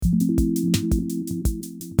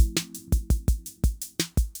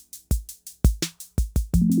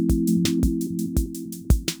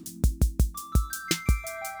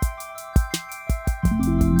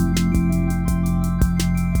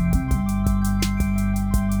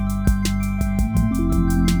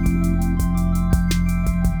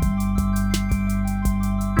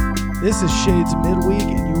This is Shades Midweek,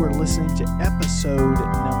 and you are listening to episode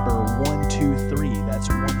number 123. That's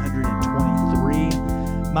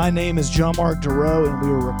 123. My name is John Mark Durow, and we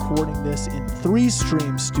are recording this in Three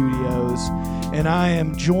Stream Studios. And I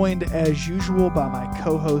am joined, as usual, by my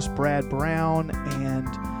co-host, Brad Brown. And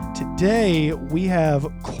today, we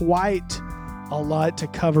have quite a lot to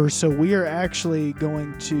cover, so we are actually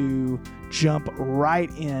going to jump right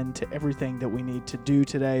into everything that we need to do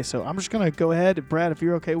today. So I'm just going to go ahead, Brad, if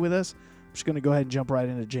you're okay with us, I'm just going to go ahead and jump right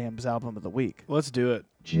into JM's Album of the Week. Let's do it.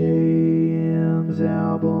 JM's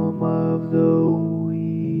Album of the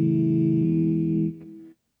Week.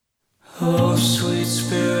 Oh, sweet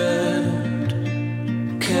spirit,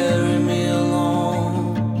 carry me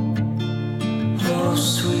along. Oh,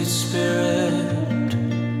 sweet spirit,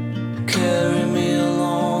 carry me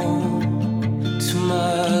along. To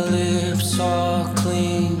my lips are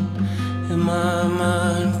clean, and my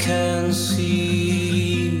mind can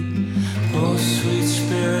see. Oh, sweet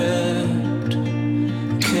spirit,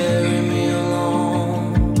 carry me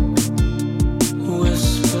along.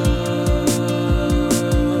 Whisper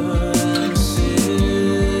and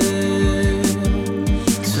sing.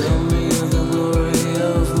 Tell me of the glory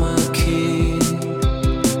of my King.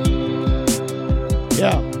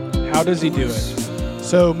 Yeah. How does he do it?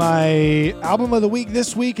 So my Album of the Week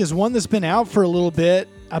this week is one that's been out for a little bit.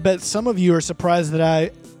 I bet some of you are surprised that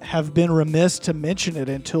I have been remiss to mention it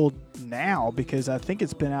until now, because I think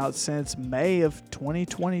it's been out since May of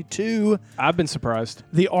 2022. I've been surprised.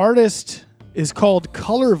 The artist is called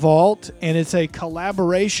Color Vault, and it's a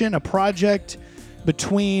collaboration, a project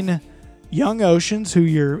between Young Oceans, who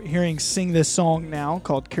you're hearing sing this song now,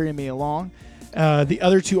 called Carry Me Along. The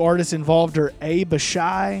other two artists involved are A.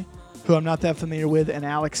 Bashai, who I'm not that familiar with, and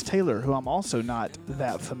Alex Taylor, who I'm also not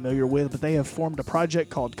that familiar with, but they have formed a project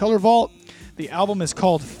called Color Vault. The album is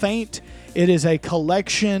called Faint. It is a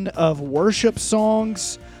collection of worship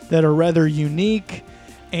songs that are rather unique,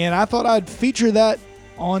 and I thought I'd feature that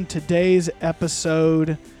on today's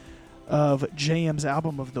episode of JM's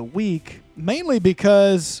Album of the Week, mainly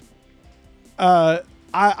because I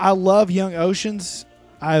love Young Oceans.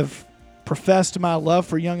 I've professed my love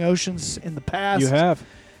for Young Oceans in the past. You have.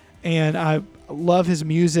 And I love his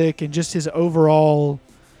music and just his overall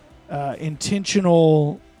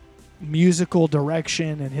intentional musical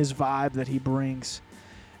direction and his vibe that he brings.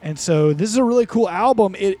 And so this is a really cool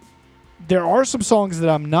album. There are some songs that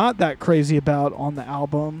I'm not that crazy about on the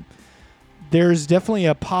album. There's definitely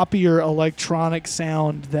a poppier electronic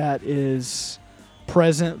sound that is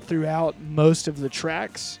present throughout most of the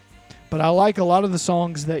tracks. But I like a lot of the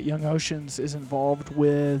songs that Young Oceans is involved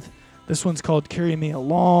with. This one's called Carry Me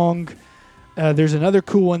Along. There's another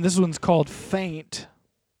cool one. This one's called Faint.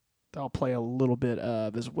 I'll play a little bit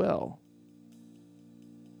of as well.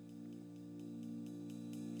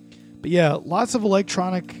 But yeah, lots of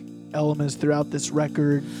electronic elements throughout this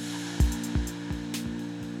record.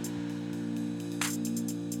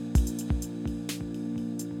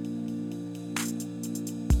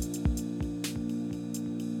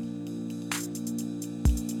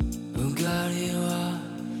 Oh God, you are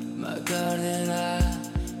my God, and I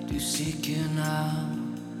do seek you now.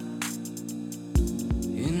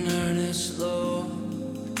 In earnest, Lord,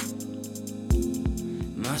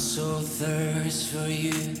 my soul thirsts for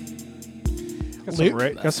you. Got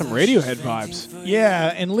some Radiohead vibes.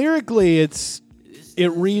 Yeah, and lyrically, it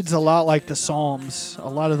reads a lot like the Psalms. A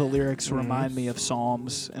lot of the lyrics remind me of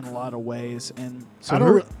Psalms in a lot of ways. And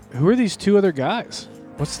So who are these two other guys?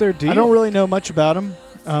 What's their deal? I don't really know much about them.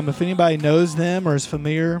 If anybody knows them or is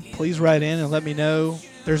familiar, please write in and let me know.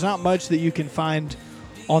 There's not much that you can find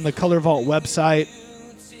on the Color Vault website,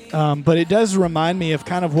 but it does remind me of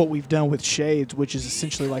kind of what we've done with Shades, which is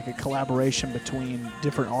essentially like a collaboration between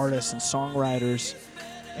different artists and songwriters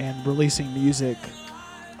and releasing music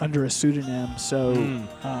under a pseudonym. So,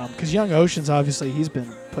 because Young Oceans, obviously, he's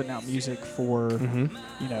been putting out music for,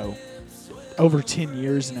 over 10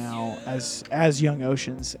 years now as Young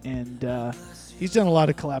Oceans, and he's done a lot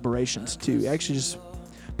of collaborations too. He actually just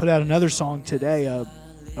put out another song today, a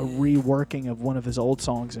reworking of one of his old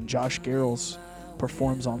songs, and Josh Garrels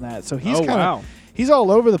performs on that. So he's he's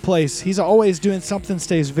all over the place. He's always doing something,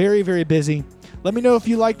 stays very, very busy. Let me know if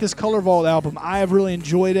you like this Color Vault album. I have really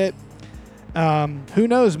enjoyed it. Who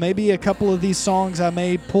knows? Maybe a couple of these songs I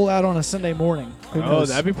may pull out on a Sunday morning. Who knows?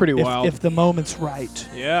 That'd be pretty wild. If the moment's right.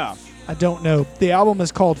 Yeah. I don't know. The album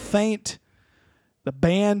is called Faint. The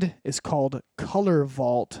band is called Color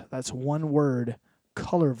Vault. That's one word,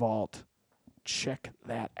 Color Vault. Check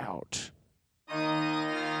that out.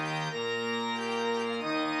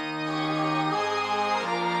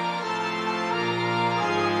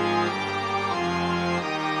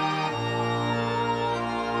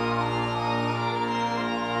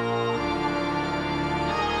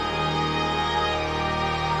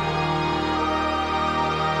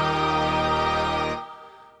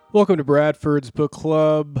 Welcome to Bradford's Book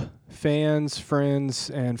Club, fans, friends,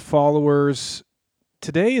 and followers.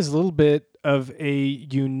 Today is a little bit of a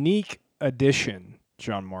unique edition,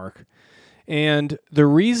 John Mark. And the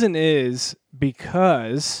reason is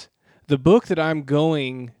because the book that I'm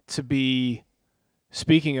going to be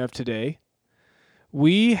speaking of today,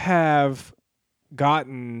 we have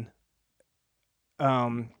gotten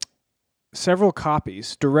several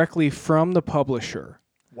copies directly from the publisher.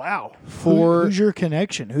 Wow. For Who's your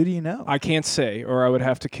connection? Who do you know? I can't say, or I would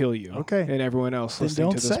have to kill you. Okay. And everyone else Then listening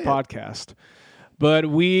don't to this say it. podcast. But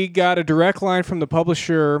we got a direct line from the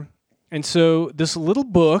publisher. And so this little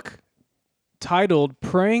book titled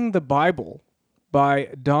Praying the Bible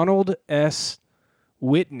by Donald S.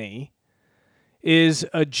 Whitney is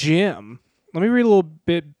a gem. Let me read a little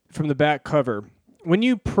bit from the back cover. When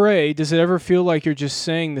you pray, does it ever feel like you're just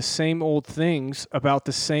saying the same old things about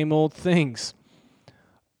the same old things?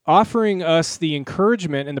 Offering us the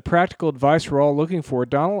encouragement and the practical advice we're all looking for,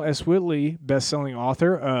 Donald S. Whitley, best-selling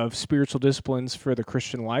author of Spiritual Disciplines for the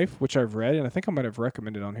Christian Life, which I've read, and I think I might have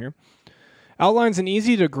recommended on here, outlines an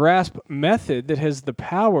easy-to-grasp method that has the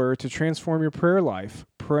power to transform your prayer life,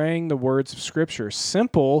 praying the words of Scripture.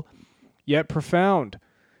 Simple, yet profound.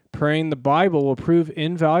 Praying the Bible will prove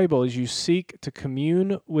invaluable as you seek to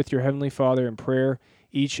commune with your Heavenly Father in prayer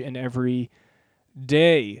each and every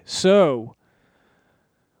day. So,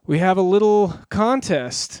 we have a little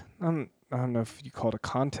contest. I don't know if you call it a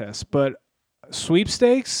contest, but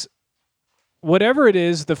sweepstakes, whatever it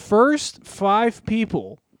is, the first 5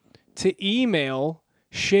 people to email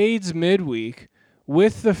Shades Midweek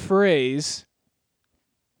with the phrase,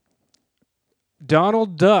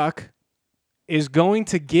 Donald Duck is going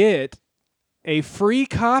to get a free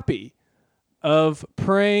copy of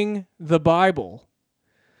Praying the Bible.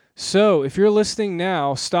 So if you're listening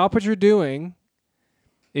now, stop what you're doing.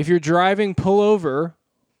 If you're driving, pull over,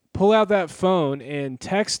 pull out that phone, and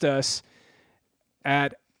text us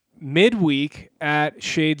at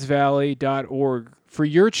midweek@shadesvalley.org for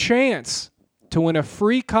your chance to win a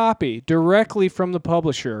free copy directly from the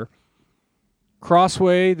publisher,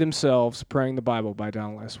 Crossway themselves, Praying the Bible by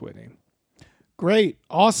Donald S. Whitney. Great.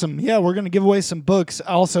 Awesome. Yeah, we're going to give away some books.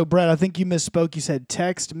 Also, Brett, I think you misspoke. You said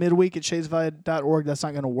text midweek@shadesvalley.org. That's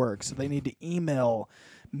not going to work. So they need to email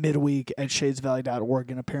midweek@shadesvalley.org,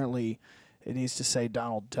 and apparently it needs to say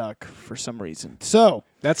Donald Duck for some reason. So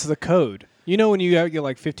That's the code. You know when you get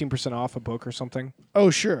like 15% off a book or something? oh,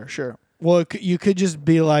 sure. Well, you could just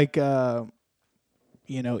be like, email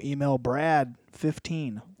Brad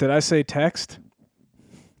 15. Did I say text?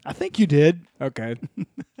 I think you did. Okay.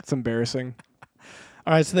 It's embarrassing.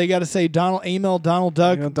 All right, so they got to say email Donald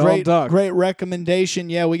Duck. Email Donald Duck. Great recommendation.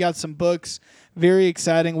 Yeah, we got some books. Very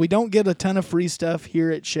exciting. We don't get a ton of free stuff here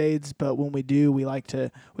at Shades, but when we do, we like to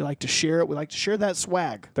share it. We like to share that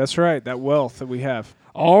swag. That's right, that wealth that we have.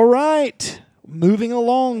 All right, moving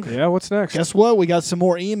along. Yeah, what's next? Guess what? We got some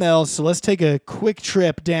more emails, so let's take a quick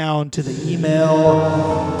trip down to the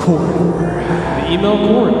email corridor. The email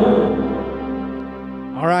corridor.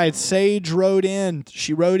 All right, Sage wrote in.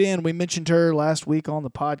 She wrote in. We mentioned her last week on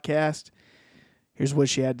the podcast. Here's what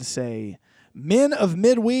she had to say. Men of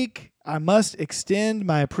Midweek, I must extend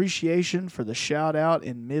my appreciation for the shout out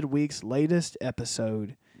in Midweek's latest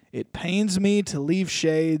episode. It pains me to leave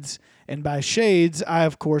Shades, and by Shades, I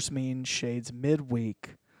of course mean Shades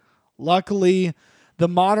Midweek. Luckily, the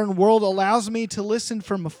modern world allows me to listen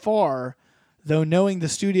from afar, though knowing the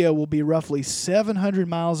studio will be roughly 700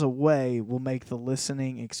 miles away will make the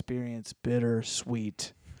listening experience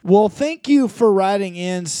bittersweet. Well, thank you for writing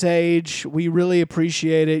in, Sage. We really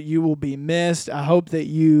appreciate it. You will be missed. I hope that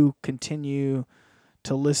you continue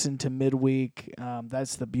to listen to Midweek.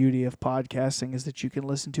 That's the beauty of podcasting, is that you can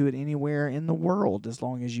listen to it anywhere in the world as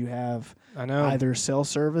long as you have either cell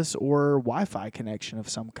service or Wi-Fi connection of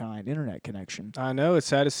some kind, internet connection. I know. It's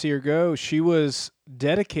sad to see her go. She was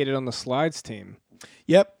dedicated on the slides team.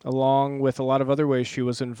 Yep. Along with a lot of other ways she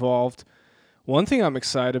was involved. One thing I'm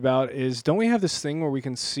excited about is, don't we have this thing where we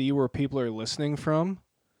can see where people are listening from?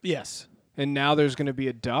 Yes. And now there's going to be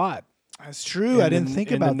a dot. That's true. I didn't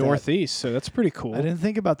think about that. In the Northeast, so that's pretty cool. I didn't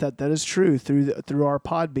think about that. That is true. Through our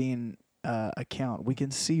Podbean account, we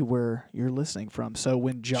can see where you're listening from. So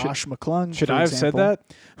when Josh McClung, should I have said that?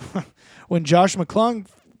 When Josh McClung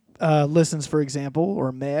listens, for example,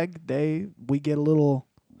 or Meg, we get a little.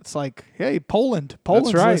 It's like, hey, Poland's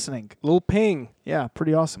right. listening. Little ping. Yeah,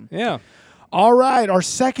 pretty awesome. Yeah. All right, our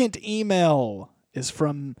second email is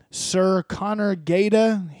from Sir Connor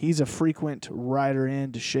Gata. He's a frequent writer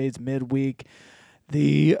in to Shades Midweek.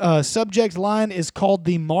 The subject line is called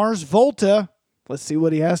the Mars Volta. Let's see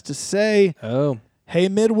what he has to say. Oh. Hey,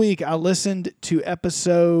 midweek, I listened to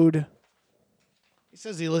episode... He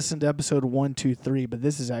says he listened to episode 123, but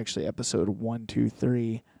this is actually episode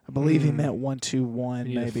 123. I believe he meant 121, You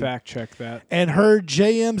need maybe. to fact check that. And heard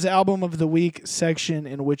JM's Album of the Week section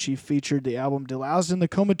in which he featured the album Deloused in the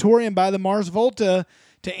Comatorium by the Mars Volta.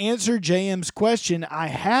 To answer JM's question, I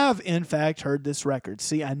have, in fact, heard this record.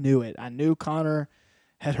 See, I knew it. I knew Connor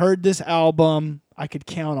had heard this album. I could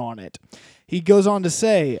count on it. He goes on to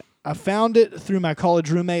say, I found it through my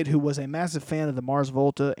college roommate who was a massive fan of the Mars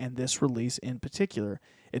Volta and this release in particular.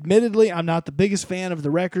 Admittedly, I'm not the biggest fan of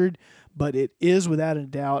the record, but it is without a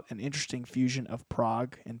doubt an interesting fusion of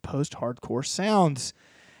prog and post-hardcore sounds.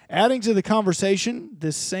 Adding to the conversation,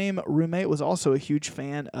 this same roommate was also a huge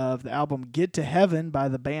fan of the album Get to Heaven by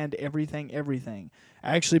the band Everything Everything.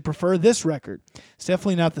 I actually prefer this record. It's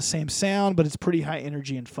definitely not the same sound, but it's pretty high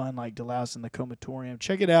energy and fun like Deloused in the Comatorium.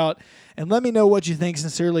 Check it out and let me know what you think.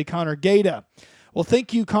 Sincerely, Connor Gata. Well,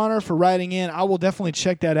 thank you, Connor, for writing in. I will definitely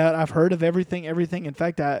check that out. I've heard of Everything Everything. In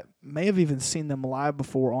fact, I may have even seen them live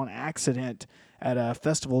before on accident at a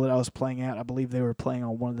festival that I was playing at. I believe they were playing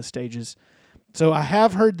on one of the stages. So I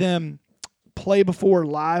have heard them play before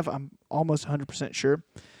live. I'm almost 100% sure.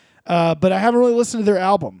 But I haven't really listened to their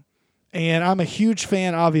album. And I'm a huge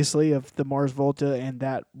fan, obviously, of the Mars Volta and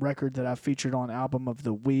that record that I featured on Album of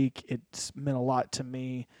the Week. It's meant a lot to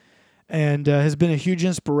me and has been a huge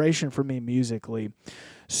inspiration for me musically.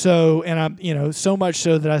 So, and I'm, so much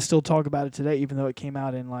so that I still talk about it today, even though it came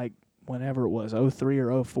out in like whenever it was, 03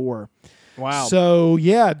 or 04. Wow. So,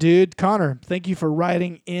 yeah, dude, Connor, thank you for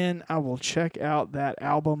writing in. I will check out that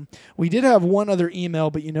album. We did have one other email,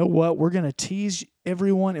 but you know what? We're going to tease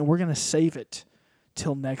everyone and we're going to save it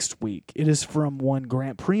till next week. It is from one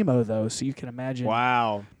Grant Primo, though, so you can imagine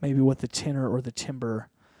maybe what the tenor or the timbre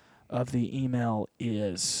of the email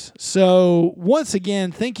is. So, once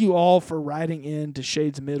again, thank you all for writing in to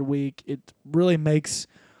Shades Midweek. It really makes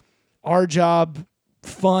our job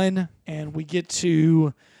fun, and we get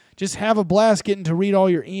to just have a blast getting to read all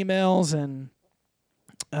your emails, and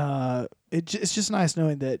it's just nice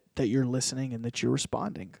knowing that you're listening and that you're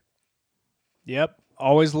responding. Yep.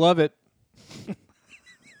 Always love it.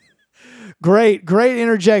 Great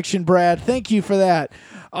interjection, Brad. Thank you for that.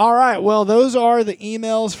 All right, well, those are the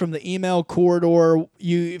emails from the email corridor.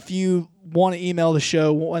 If you want to email the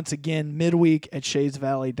show, once again,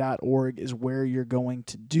 midweek@shadesvalley.org is where you're going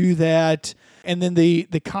to do that. And then the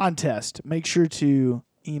contest, make sure to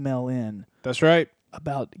email in. That's right.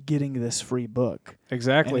 About getting this free book.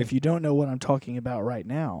 Exactly. And if you don't know what I'm talking about right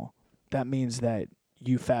now, that means that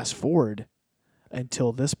you fast forward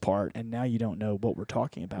until this part, and now you don't know what we're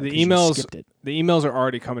talking about. The emails are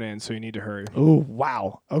already coming in, so you need to hurry. Oh,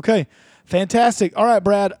 wow. Okay. Fantastic. All right,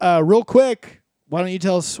 Brad, real quick, why don't you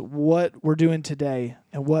tell us what we're doing today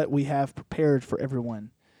and what we have prepared for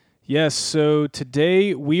everyone? Yes, so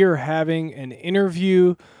today we are having an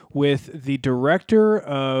interview with the director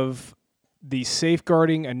of the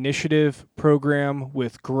Safeguarding Initiative program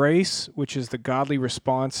with Grace, which is the godly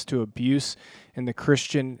response to abuse in the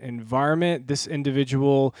Christian environment. This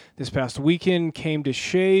individual this past weekend came to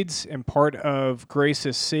Shades and part of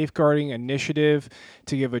Grace's Safeguarding Initiative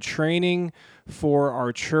to give a training for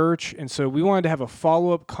our church. And so we wanted to have a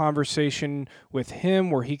follow-up conversation with him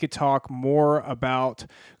where he could talk more about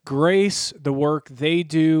Grace, the work they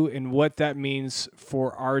do, and what that means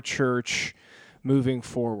for our church moving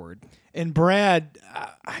forward. And Brad,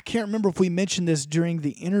 I can't remember if we mentioned this during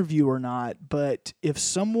the interview or not, but if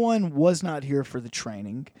someone was not here for the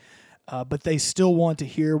training, but they still want to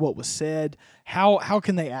hear what was said, how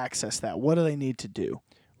can they access that? What do they need to do?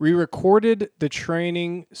 We recorded the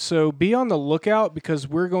training, so be on the lookout because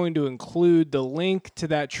we're going to include the link to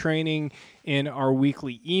that training in our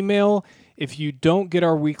weekly email. If you don't get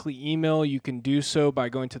our weekly email, you can do so by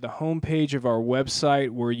going to the homepage of our website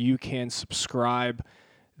where you can subscribe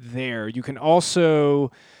there. You can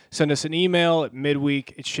also send us an email at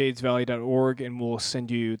midweek@shadesvalley.org, and we'll send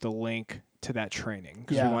you the link to that training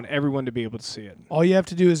because we want everyone to be able to see it. All you have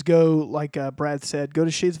to do is go, like Brad said, go to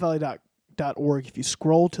shadesvalley.org. If you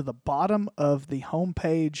scroll to the bottom of the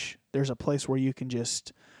homepage, there's a place where you can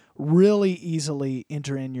just really easily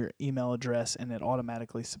enter in your email address, and it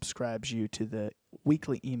automatically subscribes you to the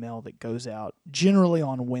weekly email that goes out generally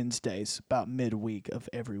on Wednesdays, about midweek of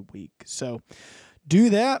every week. So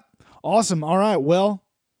do that. Awesome. All right. Well,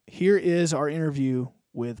 here is our interview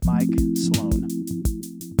with Mike Sloan.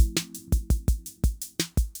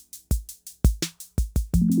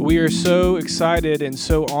 We are so excited and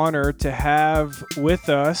so honored to have with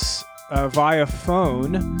us via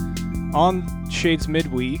phone on Shades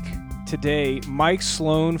Midweek today Mike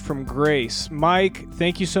Sloan from Grace. Mike,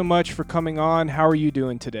 thank you so much for coming on. How are you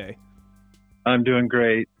doing today? I'm doing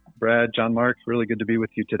great. Brad, John Mark, really good to be with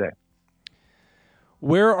you today.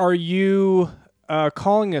 Where are you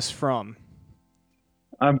calling us from?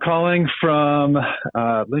 I'm calling from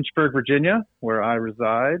Lynchburg, Virginia, where I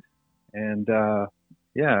reside. And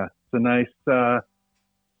it's a nice,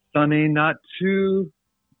 sunny, not too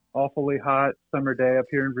awfully hot summer day up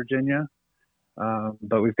here in Virginia.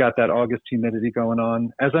 But we've got that August humidity going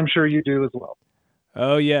on, as I'm sure you do as well.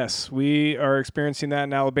 Oh, yes. We are experiencing that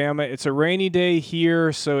in Alabama. It's a rainy day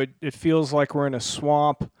here, so it feels like we're in a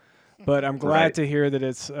swamp, but I'm glad to hear that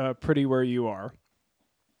it's pretty where you are.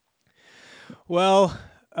 Well,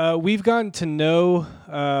 we've gotten to know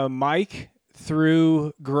Mike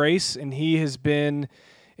through Grace, and he has been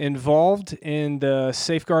involved in the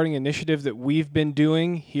safeguarding initiative that we've been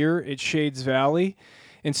doing here at Shades Valley.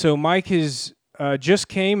 And so Mike has just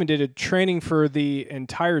came and did a training for the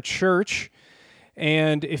entire church.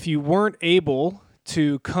 And if you weren't able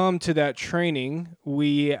to come to that training,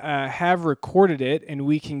 we have recorded it, and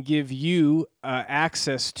we can give you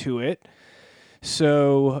access to it.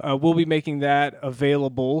 So we'll be making that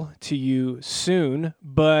available to you soon.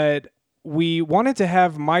 But we wanted to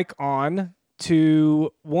have Mike on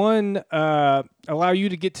to, one, allow you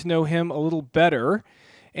to get to know him a little better,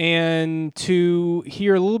 and to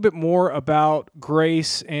hear a little bit more about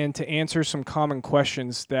Grace and to answer some common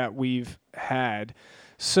questions that we've had.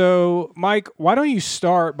 So, Mike, why don't you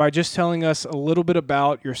start by just telling us a little bit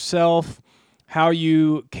about yourself, how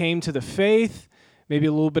you came to the faith, maybe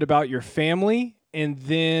a little bit about your family, and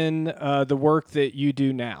then the work that you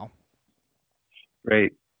do now.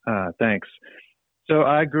 Great. Thanks. So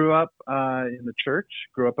I grew up in the church,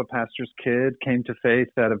 grew up a pastor's kid, came to faith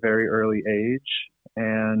at a very early age,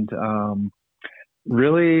 and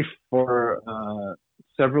really for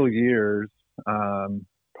several years,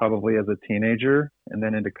 probably as a teenager and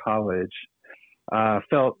then into college,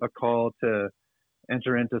 felt a call to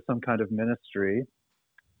enter into some kind of ministry.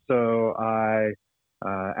 So I,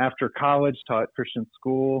 after college, taught Christian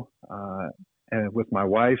school and with my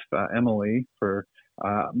wife, Emily, for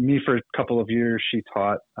a couple of years. She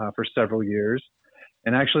taught for several years.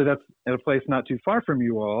 And actually, that's at a place not too far from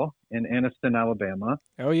you all in Anniston, Alabama.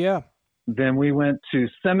 Oh, yeah. Then we went to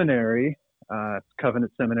seminary,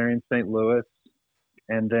 Covenant Seminary in St. Louis.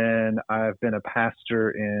 And then I've been a pastor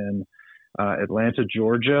in Atlanta,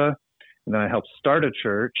 Georgia. And then I helped start a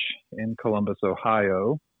church in Columbus,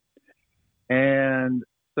 Ohio. And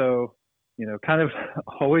so, kind of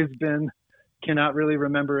always been, cannot really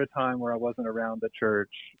remember a time where I wasn't around the church.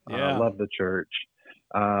 Yeah. I love the church.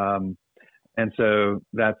 And so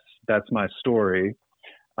that's my story.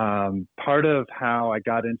 Part of how I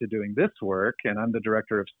got into doing this work, and I'm the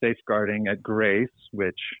director of safeguarding at Grace,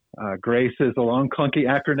 which Grace is a long, clunky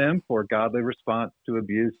acronym for Godly Response to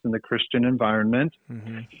Abuse in the Christian Environment.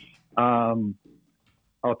 Mm-hmm.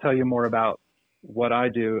 I'll tell you more about what I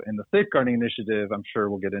do in the safeguarding initiative. I'm sure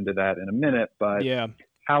we'll get into that in a minute, but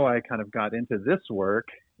how I kind of got into this work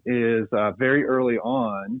is very early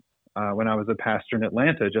on when I was a pastor in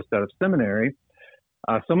Atlanta, just out of seminary.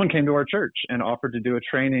 Someone came to our church and offered to do a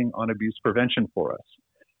training on abuse prevention for us.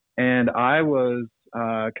 And I was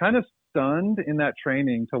kind of stunned in that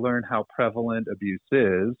training to learn how prevalent abuse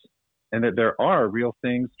is, and that there are real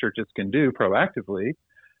things churches can do proactively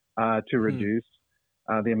to reduce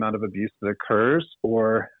the amount of abuse that occurs,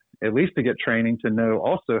 or at least to get training to know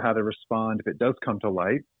also how to respond if it does come to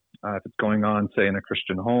light, if it's going on, say, in a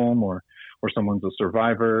Christian home, or someone's a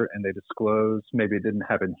survivor and they disclose, maybe it didn't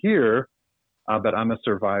happen here, but I'm a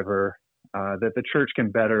survivor, that the church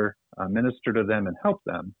can better minister to them and help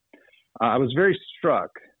them. I was very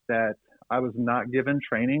struck that I was not given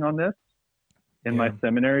training on this in my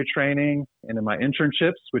seminary training and in my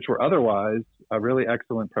internships, which were otherwise a really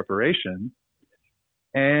excellent preparation.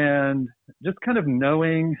 And just kind of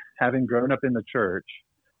knowing, having grown up in the church,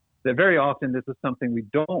 that very often this is something we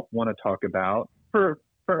don't want to talk about for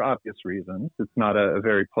obvious reasons. It's not a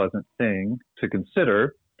very pleasant thing to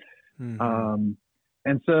consider. Mm-hmm.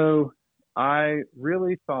 And so I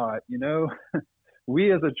really thought,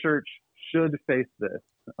 we as a church should face this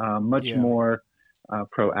much more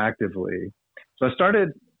proactively. So I started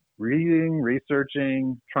reading,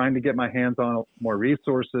 researching, trying to get my hands on more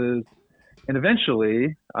resources. And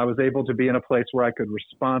eventually I was able to be in a place where I could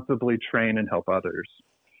responsibly train and help others.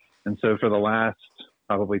 And so for the last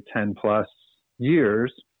probably 10 plus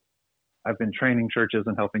years, I've been training churches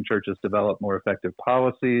and helping churches develop more effective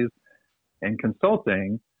policies and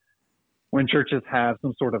consulting when churches have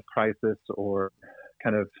some sort of crisis or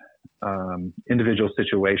kind of individual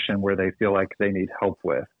situation where they feel like they need help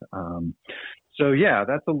with. So yeah,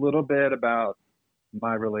 that's a little bit about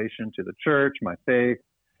my relation to the church, my faith.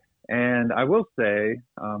 And I will say,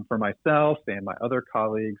 for myself and my other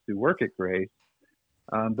colleagues who work at Grace,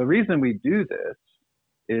 the reason we do this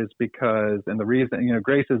is because, and the reason,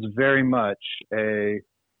 Grace is very much a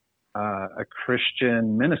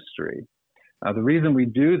Christian ministry. The reason we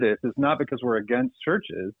do this is not because we're against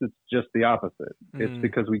churches. It's just the opposite. It's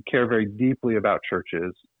because we care very deeply about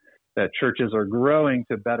churches, that churches are growing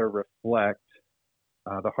to better reflect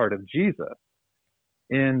the heart of Jesus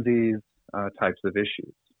in these types of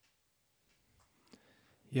issues.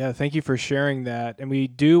 Yeah, thank you for sharing that. And we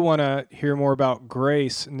do want to hear more about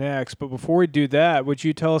Grace next. But before we do that, would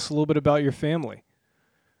you tell us a little bit about your family?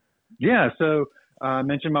 Yeah, so I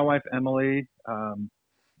mentioned my wife, Emily.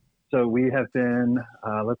 So we have been,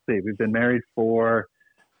 we've been married for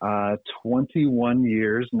 21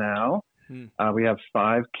 years now. We have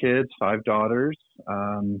 5 kids, 5 daughters.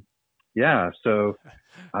 So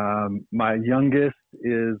my youngest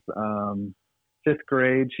is 5th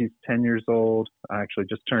grade. She's 10 years old. I actually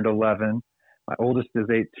just turned 11. My oldest is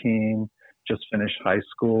 18, just finished high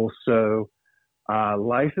school. So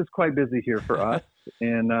life is quite busy here for us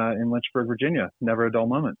in Lynchburg, Virginia. Never a dull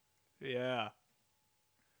moment. Yeah.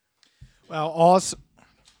 Well,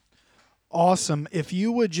 awesome. If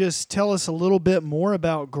you would just tell us a little bit more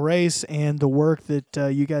about Grace and the work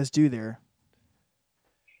that you guys do there.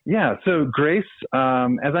 Yeah, so Grace,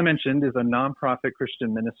 as I mentioned, is a nonprofit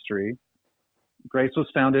Christian ministry. Grace was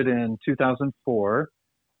founded in 2004,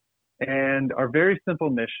 and our very simple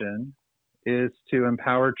mission is to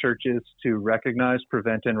empower churches to recognize,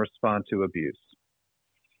 prevent, and respond to abuse.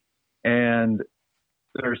 And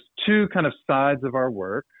there's 2 kind of sides of our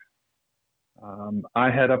work. I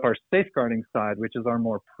head up our safeguarding side, which is our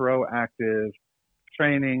more proactive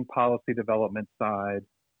training, policy development side.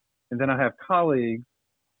 And then I have colleagues.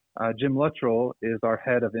 Jim Luttrell is our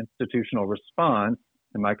head of institutional response,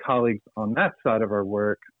 and my colleagues on that side of our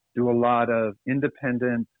work do a lot of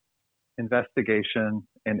independent investigation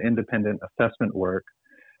and independent assessment work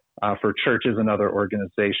for churches and other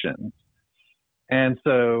organizations. And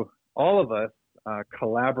so all of us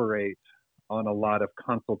collaborate on a lot of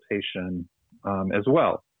consultation as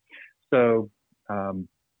well. So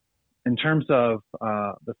in terms of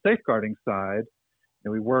the safeguarding side,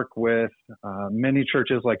 we work with many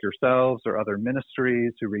churches like yourselves or other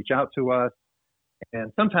ministries who reach out to us.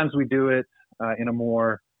 And sometimes we do it in a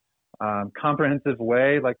more comprehensive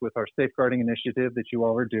way, like with our safeguarding initiative that you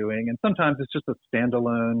all are doing. And sometimes it's just a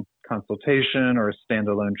standalone consultation or a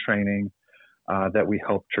standalone training that we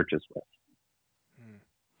help churches with.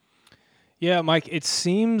 Yeah, Mike, it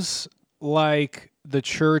seems like the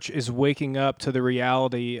church is waking up to the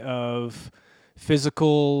reality of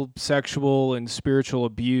physical, sexual, and spiritual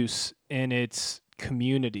abuse in its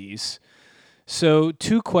communities. So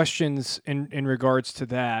 2 questions in regards to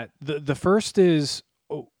that. The first is,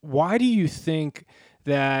 why do you think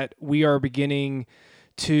that we are beginning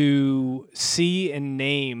to see and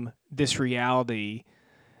name this reality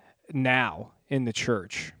now in the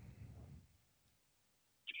church?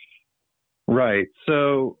 Right.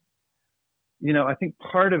 So, I think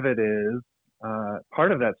part of it is,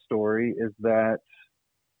 part of that story is that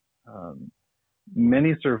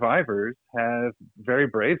many survivors have very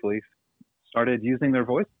bravely started using their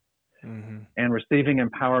voice and receiving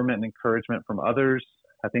empowerment and encouragement from others.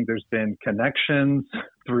 I think there's been connections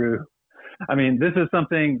through, I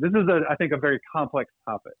think a very complex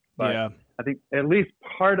topic, but yeah. I think at least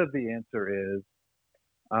part of the answer is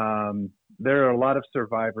there are a lot of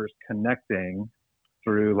survivors connecting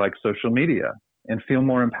through like social media and feel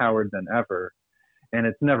more empowered than ever. And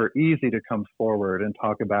it's never easy to come forward and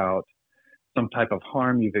talk about some type of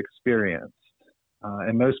harm you've experienced.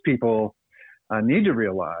 And most people need to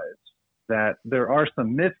realize that there are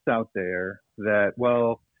some myths out there that,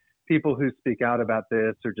 well, people who speak out about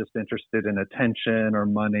this are just interested in attention or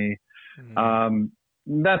money.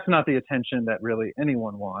 That's not the attention that really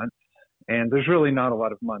anyone wants. And there's really not a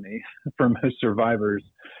lot of money for most survivors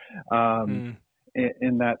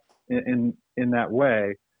in that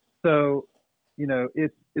way. So,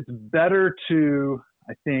 it's better to,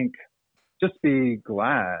 I think, just be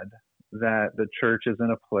glad that the church is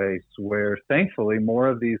in a place where, thankfully, more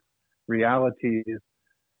of these realities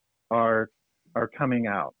are coming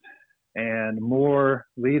out, and more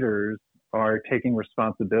leaders are taking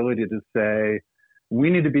responsibility to say, we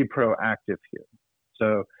need to be proactive here.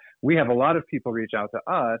 So we have a lot of people reach out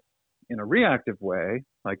to us in a reactive way,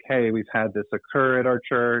 like, hey, we've had this occur at our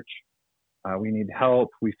church. We need help.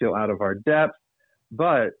 We feel out of our depth.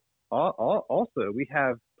 But also, we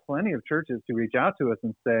have plenty of churches who reach out to us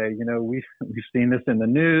and say, we've seen this in the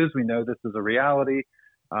news. We know this is a reality.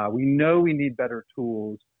 We know we need better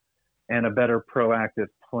tools and a better proactive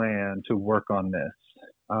plan to work on this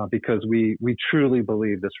because we truly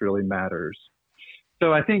believe this really matters.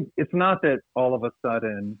 So I think it's not that all of a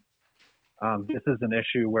sudden this is an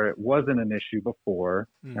issue where it wasn't an issue before.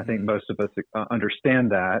 Mm-hmm. I think most of us understand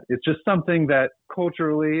that. It's just something that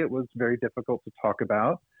culturally it was very difficult to talk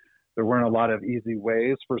about. There weren't a lot of easy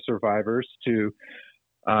ways for survivors to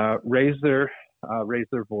raise their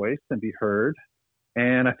voice and be heard.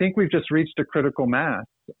 And I think we've just reached a critical mass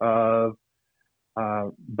of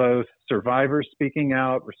both survivors speaking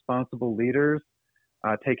out, responsible leaders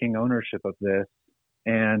taking ownership of this.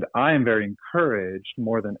 And I am very encouraged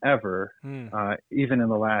more than ever, even in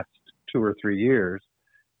the last 2 or 3 years,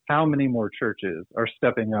 how many more churches are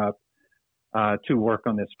stepping up to work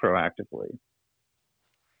on this proactively.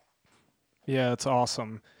 Yeah, that's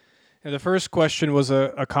awesome. And the first question was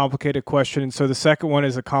a complicated question, and so the second one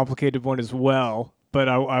is a complicated one as well. But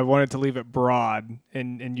I wanted to leave it broad,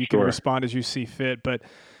 and you can respond as you see fit. But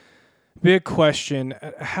big question,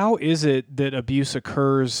 how is it that abuse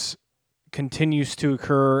continues to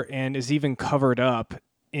occur and is even covered up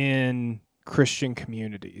in Christian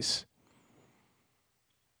communities?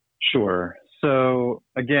 Sure. So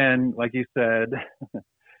again, like you said,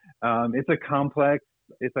 it's a complex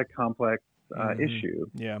issue.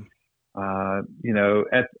 Yeah.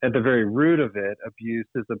 At the very root of it, abuse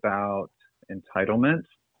is about entitlement.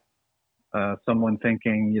 Someone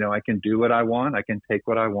thinking, I can do what I want, I can take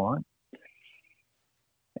what I want.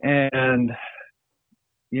 And,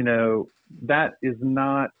 that is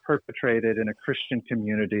not perpetrated in a Christian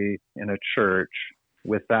community, in a church,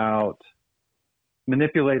 without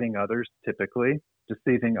manipulating others, typically,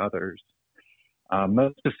 deceiving others.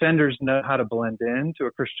 Most offenders know how to blend into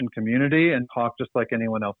a Christian community and talk just like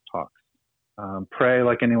anyone else talks, pray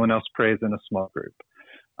like anyone else prays in a small group,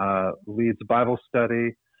 leads a Bible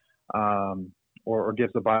study, or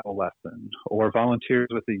gives a Bible lesson, or volunteers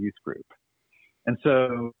with a youth group. And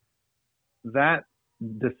so that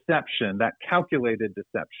deception, that calculated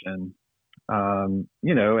deception,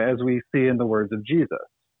 as we see in the words of Jesus,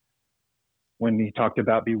 when he talked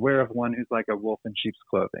about beware of one who's like a wolf in sheep's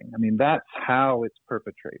clothing. I mean, that's how it's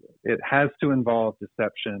perpetrated. It has to involve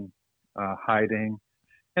deception, hiding,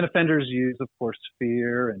 and offenders use, of course,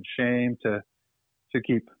 fear and shame to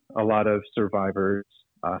keep a lot of survivors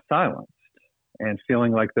silenced and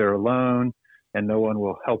feeling like they're alone and no one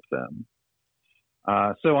will help them.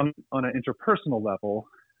 So on an interpersonal level,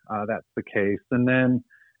 that's the case. And then,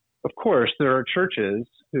 of course, there are churches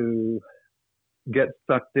who get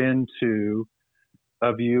sucked into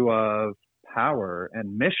a view of power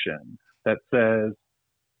and mission that says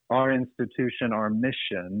our institution, our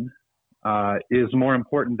mission is more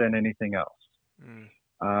important than anything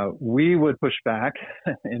else. We would push back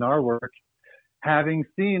in our work, having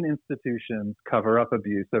seen institutions cover up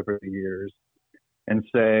abuse over the years, and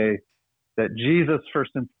say that Jesus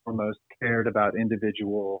first and foremost cared about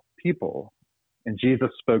individual people. And Jesus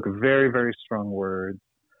spoke very, very strong words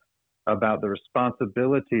about the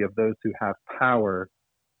responsibility of those who have power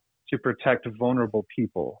to protect vulnerable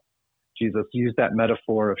people. Jesus used that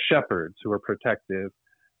metaphor of shepherds who are protective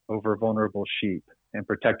over vulnerable sheep and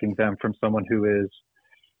protecting them from someone who is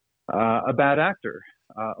a bad actor,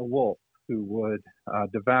 a wolf who would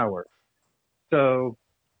devour. So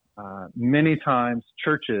many times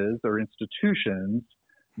churches or institutions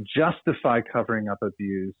justify covering up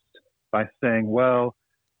abuse by saying, well,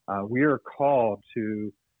 we are called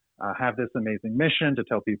to have this amazing mission to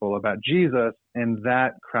tell people about Jesus, and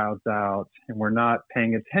that crowds out, and we're not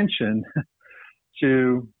paying attention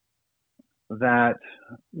to that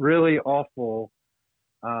really awful,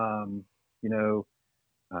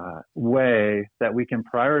 way that we can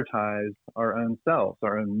prioritize our own selves,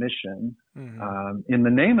 our own mission, in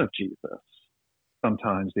the name of Jesus,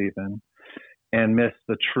 sometimes even, and miss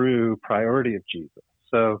the true priority of Jesus.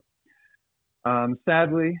 So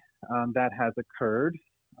sadly, that has occurred.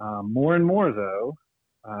 More and more, though,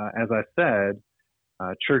 as I said,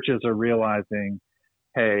 churches are realizing,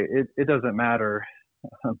 hey, it doesn't matter,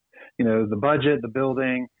 the budget, the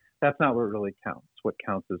building, that's not what really counts. What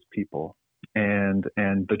counts is people and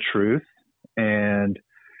the truth and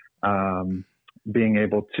being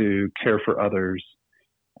able to care for others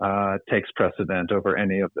takes precedent over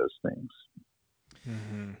any of those things.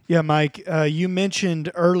 Mm-hmm. Yeah, Mike, you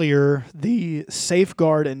mentioned earlier the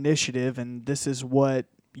Safeguard Initiative, and this is what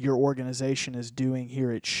your organization is doing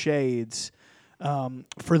here at Shades.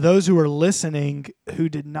 For those who are listening who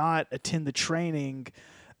did not attend the training,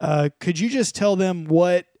 Could you just tell them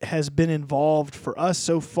what has been involved for us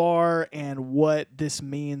so far and what this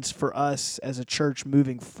means for us as a church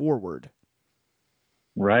moving forward?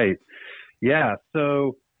 Right. Yeah.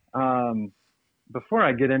 So before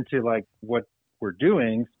I get into like what we're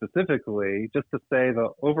doing specifically, just to say the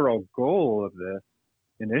overall goal of this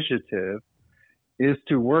initiative is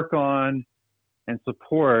to work on and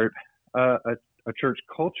support a church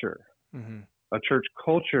culture, a church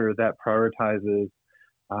culture that prioritizes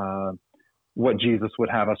what Jesus would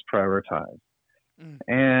have us prioritize.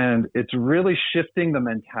 And it's really shifting the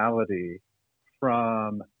mentality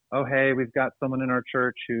from, oh, hey, we've got someone in our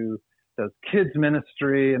church who does kids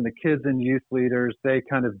ministry and the kids and youth leaders, they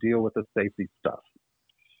kind of deal with the safety stuff.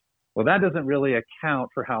 Well, that doesn't really account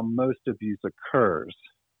for how most abuse occurs.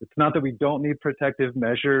 It's not that we don't need protective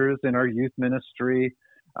measures in our youth ministry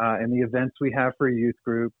and the events we have for youth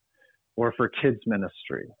group or for kids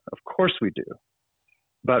ministry. Of course we do.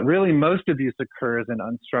 But really, most abuse occurs in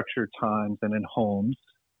unstructured times and in homes.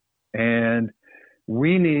 And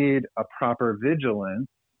we need a proper vigilance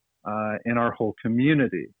in our whole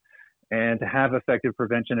community. And to have effective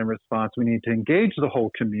prevention and response, we need to engage the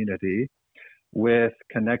whole community with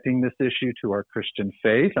connecting this issue to our Christian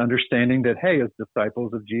faith, understanding that, hey, as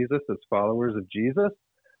disciples of Jesus, as followers of Jesus,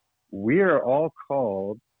 we are all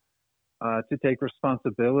called to take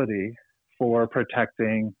responsibility for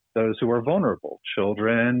protecting those who are vulnerable,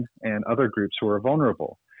 children and other groups who are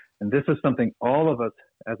vulnerable. And this is something all of us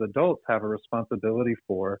as adults have a responsibility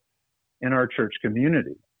for in our church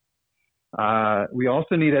community. We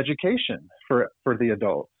also need education for the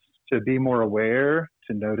adults to be more aware,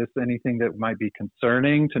 to notice anything that might be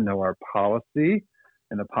concerning, to know our policy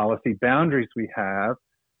and the policy boundaries we have,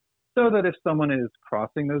 so that if someone is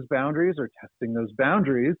crossing those boundaries or testing those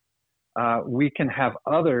boundaries, we can have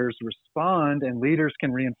others respond and leaders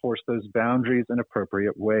can reinforce those boundaries in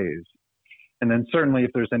appropriate ways. And then certainly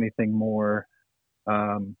if there's anything more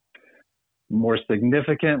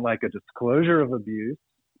significant, like a disclosure of abuse,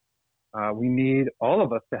 we need all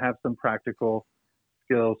of us to have some practical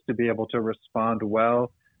skills to be able to respond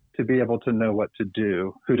well, to be able to know what to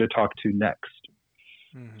do, who to talk to next.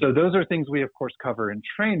 So those are things we, of course, cover in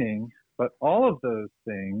training, but all of those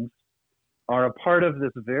things are a part of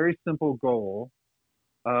this very simple goal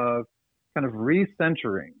of kind of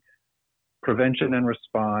recentering prevention and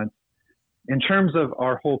response in terms of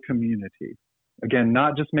our whole community. Again,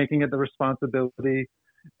 not just making it the responsibility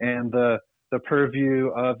and the purview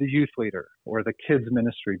of the youth leader or the kids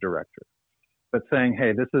ministry director, but saying,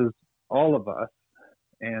 hey, this is all of us,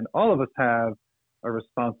 and all of us have a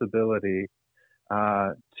responsibility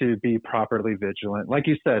to be properly vigilant. Like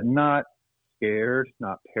you said, not scared,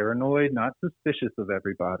 not paranoid, not suspicious of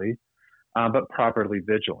everybody, but properly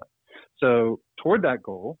vigilant. So toward that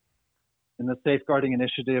goal, in the Safeguarding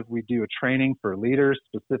Initiative, we do a training for leaders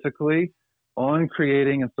specifically on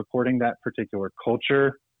creating and supporting that particular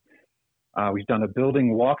culture. We've done a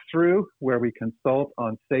building walkthrough where we consult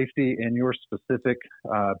on safety in your specific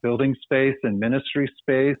building space and ministry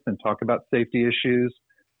space and talk about safety issues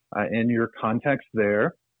in your context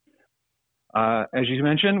there. As you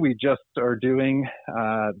mentioned, we just are doing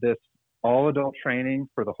this all-adult training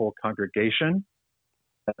for the whole congregation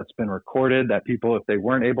that's been recorded that people, if they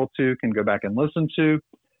weren't able to, can go back and listen to.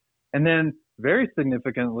 And then very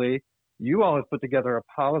significantly, you all have put together a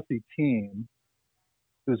policy team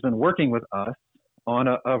who's been working with us on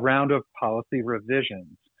a round of policy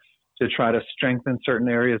revisions to try to strengthen certain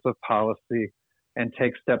areas of policy and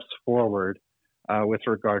take steps forward with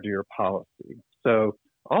regard to your policy. So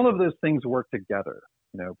all of those things work together,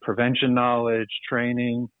 prevention knowledge,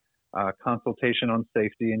 training, consultation on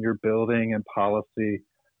safety in your building and policy.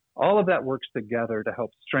 All of that works together to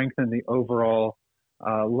help strengthen the overall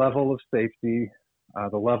level of safety,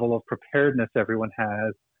 the level of preparedness everyone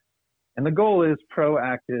has. And the goal is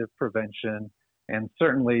proactive prevention and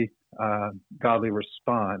certainly godly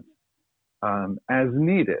response as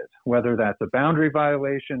needed, whether that's a boundary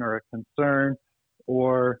violation or a concern,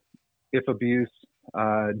 or if abuse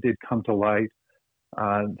did come to light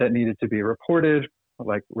that needed to be reported,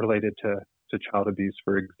 like related to child abuse,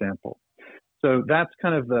 for example. So that's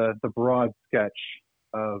kind of the broad sketch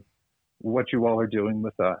of what you all are doing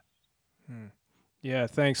with us. Yeah,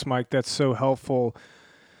 thanks, Mike. That's so helpful.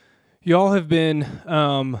 Y'all have been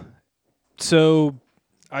so,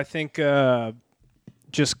 I think,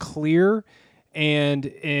 just clear and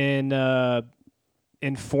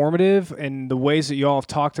informative in the ways that y'all have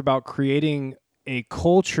talked about creating a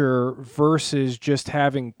culture versus just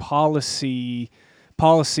having policies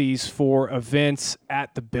for events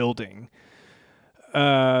at the building.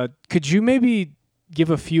 Could you maybe give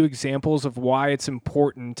a few examples of why it's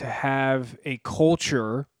important to have a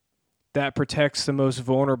culture that protects the most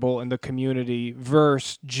vulnerable in the community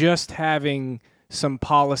versus just having some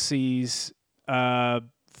policies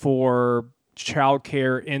for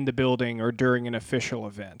childcare in the building or during an official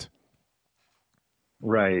event?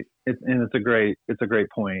 Right. It's a great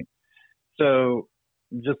point. So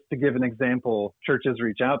just to give an example, churches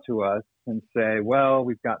reach out to us and say, well,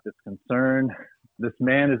 we've got this concern. This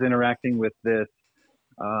man is interacting with this,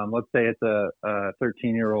 let's say it's a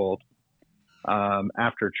 13-year-old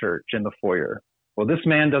after church in the foyer. Well, this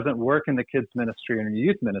man doesn't work in the kids ministry or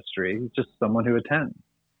youth ministry. He's just someone who attends.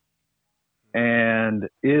 And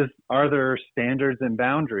are there standards and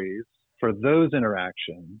boundaries for those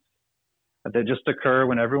interactions that just occur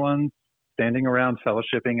when everyone's standing around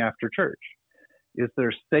fellowshipping after church? Is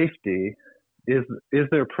there safety? Is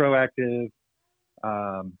there proactive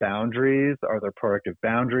boundaries? Are there proactive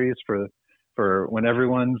boundaries for when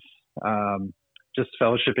everyone's just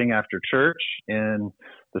fellowshipping after church in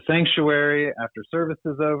the sanctuary, after service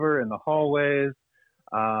is over, in the hallways,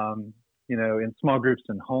 in small groups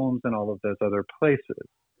and homes and all of those other places?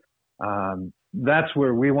 That's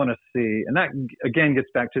where we want to see, and that again gets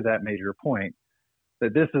back to that major point,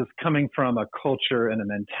 that this is coming from a culture and a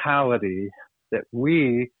mentality that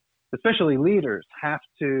we, especially leaders, have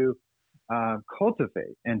to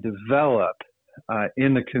cultivate and develop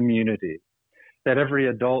in the community, that every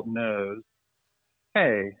adult knows,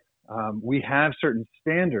 hey, we have certain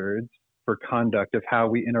standards for conduct of how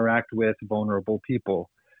we interact with vulnerable people,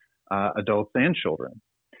 adults and children.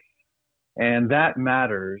 And that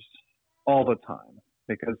matters all the time,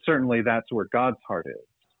 because certainly that's where God's heart is.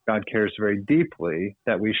 God cares very deeply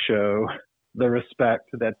that we show the respect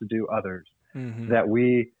that's due others, that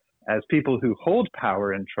we, as people who hold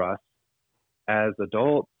power and trust, as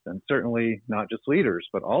adults, and certainly not just leaders,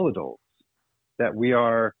 but all adults, that we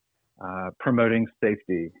are promoting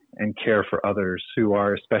safety and care for others who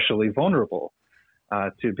are especially vulnerable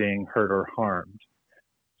to being hurt or harmed.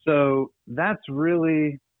 So that's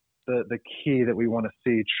really the key that we want to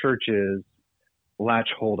see churches latch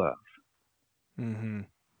hold of. Mm-hmm.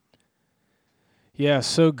 Yeah,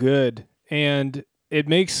 so good. And it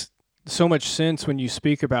makes so much sense when you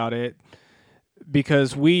speak about it,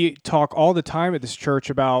 because we talk all the time at this church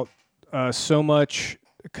about so much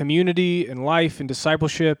community and life and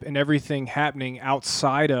discipleship and everything happening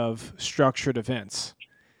outside of structured events.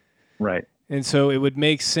 Right. And so it would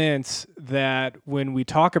make sense that when we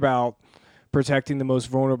talk about protecting the most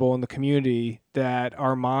vulnerable in the community, that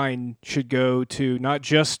our mind should go to not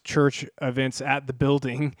just church events at the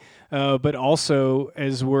building, but also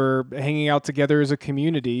as we're hanging out together as a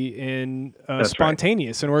community in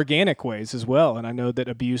spontaneous and organic ways as well. And I know that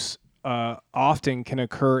abuse often can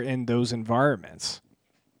occur in those environments.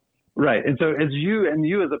 Right. And so as you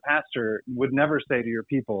as a pastor would never say to your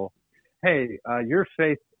people, hey, your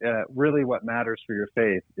faith, really what matters for your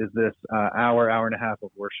faith is this hour and a half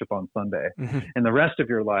of worship on Sunday. Mm-hmm. And the rest of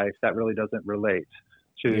your life, that really doesn't relate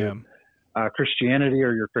to Christianity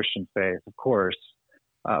or your Christian faith. Of course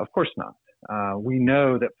not. We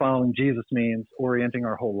know that following Jesus means orienting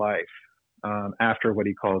our whole life after what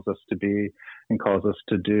he calls us to be and calls us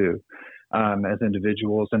to do as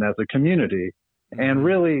individuals and as a community. Mm-hmm. And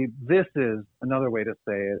really, this is another way to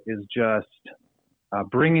say it, is just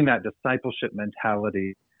bringing that discipleship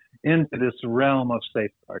mentality into this realm of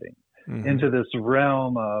safeguarding, mm-hmm. into this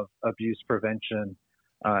realm of abuse prevention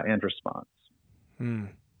and response.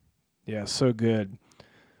 Yeah, so good.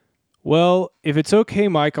 Well, if it's okay,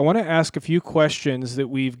 Mike, I want to ask a few questions that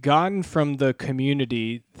we've gotten from the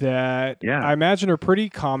community that I imagine are pretty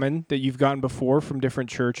common, that you've gotten before from different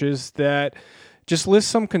churches, that just list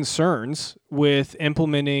some concerns with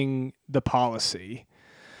implementing the policy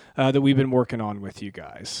that we've been working on with you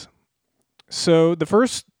guys. So the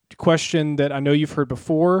first question that I know you've heard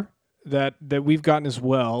before that we've gotten as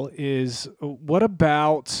well is, what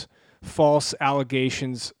about false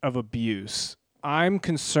allegations of abuse? I'm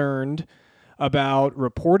concerned about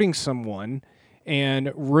reporting someone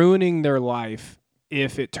and ruining their life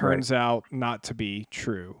if it turns out not to be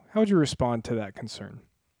true. How would you respond to that concern?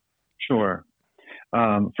 Sure.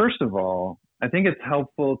 First of all, I think it's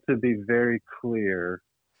helpful to be very clear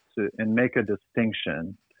and make a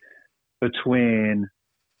distinction between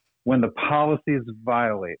when the policy is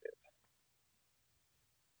violated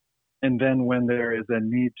and then when there is a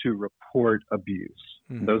need to report abuse.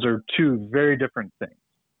 Mm-hmm. Those are two very different things.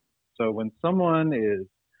 So when someone is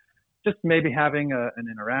just maybe having an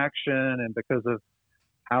interaction, and because of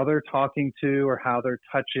how they're talking to or how they're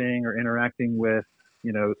touching or interacting with,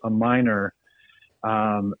 a minor,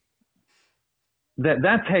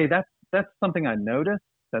 that's that's something I noticed,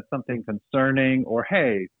 that's something concerning, or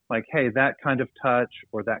hey, that kind of touch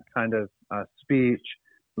or that kind of speech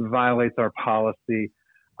violates our policy.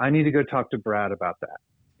 I need to go talk to Brad about that.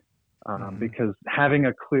 Because having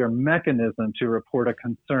a clear mechanism to report a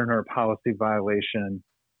concern or a policy violation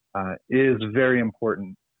is very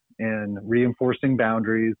important in reinforcing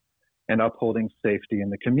boundaries and upholding safety in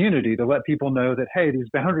the community, to let people know that, hey, these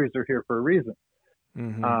boundaries are here for a reason.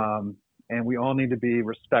 And we all need to be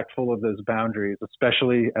respectful of those boundaries,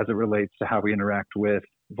 especially as it relates to how we interact with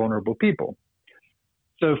vulnerable people.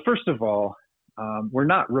 So first of all, we're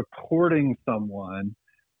not reporting someone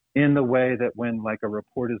in the way that when like a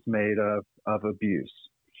report is made of abuse.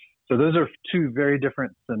 So those are two very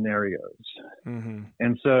different scenarios.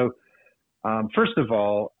 And so first of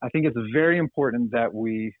all, I think it's very important that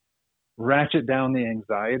we ratchet down the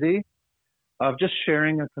anxiety of just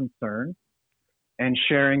sharing a concern and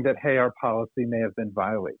sharing that, hey, our policy may have been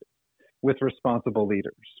violated with responsible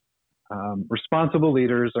leaders. Responsible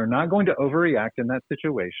leaders are not going to overreact in that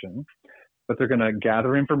situation, but they're going to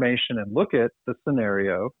gather information and look at the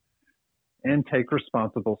scenario and take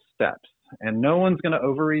responsible steps. And no one's going to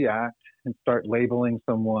overreact and start labeling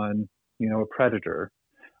someone, a predator,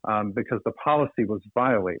 because the policy was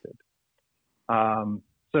violated.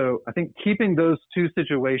 So I think keeping those two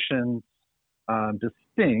situations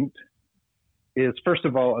distinct is, first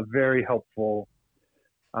of all, a very helpful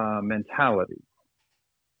mentality.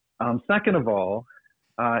 Second of all,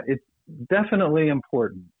 it's definitely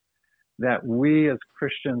important that we as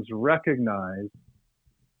Christians recognize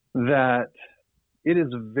that it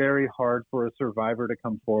is very hard for a survivor to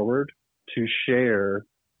come forward to share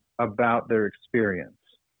about their experience.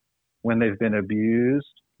 When they've been abused,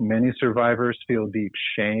 many survivors feel deep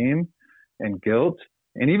shame and guilt.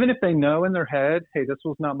 And even if they know in their head, hey, this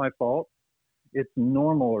was not my fault, it's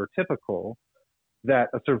normal or typical that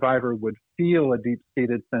a survivor would feel a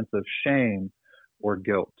deep-seated sense of shame or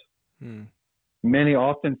guilt. Many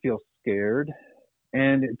often feel scared,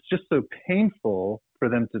 and it's just so painful for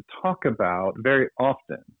them to talk about very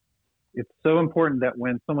often. It's so important that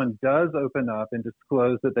when someone does open up and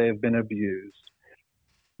disclose that they have been abused,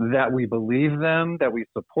 that we believe them, that we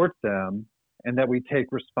support them, and that we take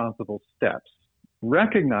responsible steps,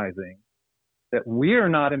 recognizing that we are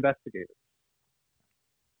not investigators.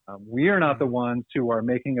 We are not the ones who are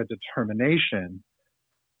making a determination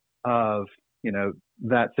of,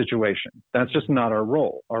 that situation. That's just not our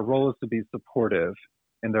role. Our role is to be supportive,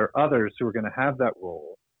 and there are others who are going to have that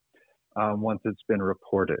role once it's been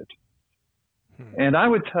reported. And I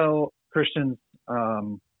would tell Christians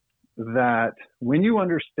that when you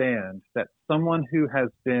understand that someone who has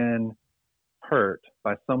been hurt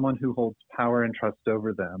by someone who holds power and trust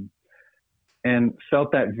over them and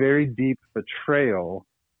felt that very deep betrayal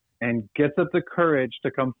and gets up the courage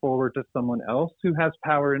to come forward to someone else who has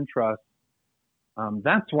power and trust,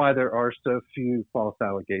 that's why there are so few false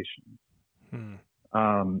allegations.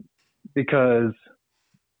 Because,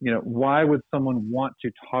 why would someone want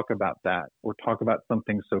to talk about that or talk about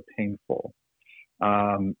something so painful?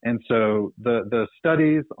 And so the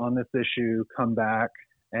studies on this issue come back,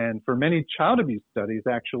 and for many child abuse studies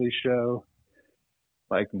actually show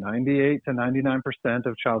like 98 to 99%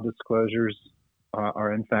 of child disclosures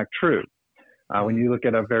are in fact true. When you look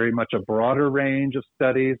at a very much a broader range of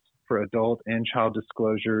studies for adult and child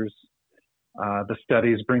disclosures, the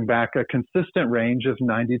studies bring back a consistent range of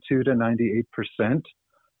 92 to 98%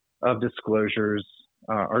 of disclosures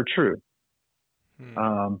are true.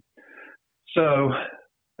 So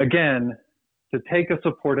again, to take a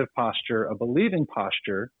supportive posture, a believing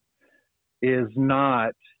posture, is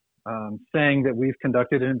not saying that we've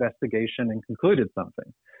conducted an investigation and concluded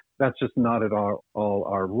something. That's just not at all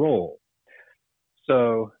our role.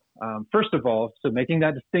 So first of all, so making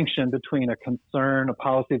that distinction between a concern, a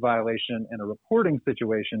policy violation, and a reporting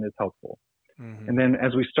situation is helpful. And then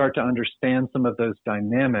as we start to understand some of those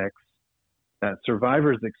dynamics that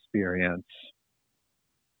survivors experience,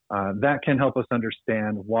 that can help us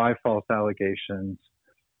understand why false allegations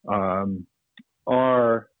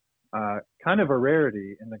are kind of a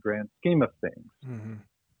rarity in the grand scheme of things.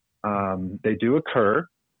 They do occur,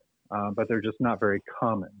 but they're just not very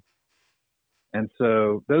common. And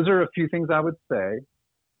so those are a few things I would say.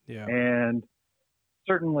 Yeah. And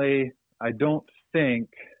certainly I don't think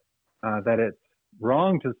that it's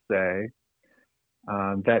wrong to say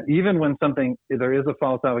that even when there is a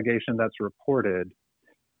false allegation that's reported,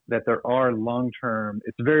 that there are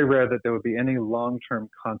it's very rare that there would be any long-term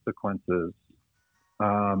consequences,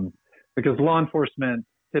 because law enforcement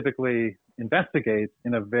typically investigates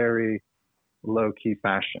in a very low-key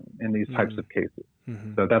fashion in these types of cases.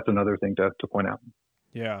 So that's another thing to point out.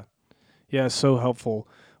 Yeah. Yeah, so helpful.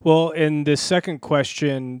 Well, in the second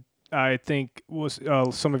question, I think was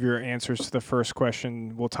some of your answers to the first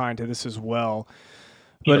question will tie into this as well.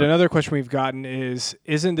 But Sure. another question we've gotten is,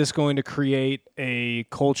 isn't this going to create a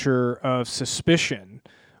culture of suspicion?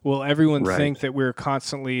 Will everyone Right. think that we're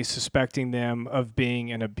constantly suspecting them of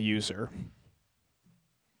being an abuser?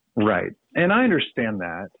 Right. And I understand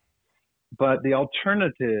that. But the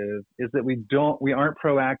alternative is that we aren't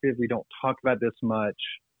proactive. We don't talk about this much.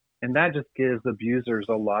 And that just gives abusers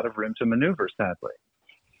a lot of room to maneuver, sadly.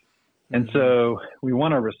 And so we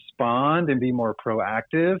want to respond and be more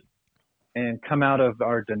proactive and come out of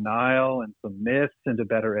our denial and some myths into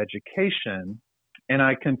better education. And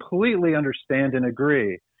I completely understand and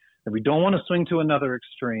agree that we don't want to swing to another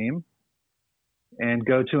extreme and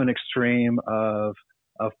go to an extreme of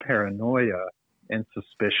paranoia and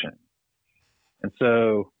suspicion. And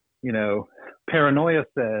so, paranoia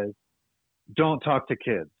says, don't talk to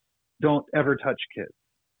kids. Don't ever touch kids.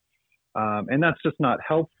 And that's just not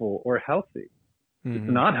helpful or healthy. It's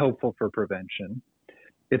not helpful for prevention.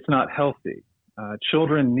 It's not healthy.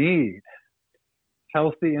 Children need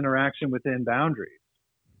healthy interaction within boundaries,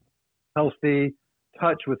 healthy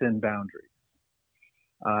touch within boundaries.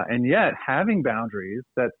 And yet, having boundaries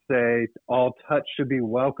that say all touch should be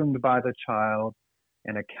welcomed by the child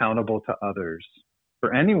and accountable to others,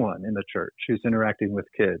 for anyone in the church who's interacting with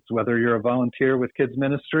kids, whether you're a volunteer with kids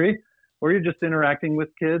ministry or you're just interacting with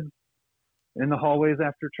kids in the hallways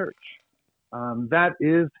after church. That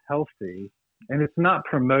is healthy, and it's not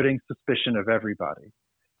promoting suspicion of everybody.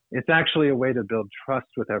 It's actually a way to build trust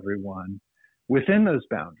with everyone within those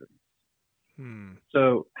boundaries.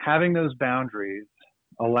 So having those boundaries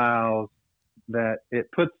allows that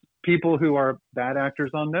it puts people who are bad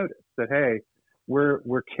actors on notice that, hey,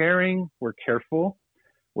 we're caring, we're careful,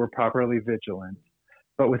 we're properly vigilant.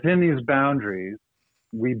 But within these boundaries,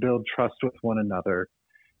 we build trust with one another,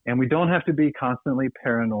 and we don't have to be constantly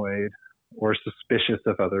paranoid or suspicious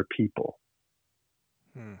of other people.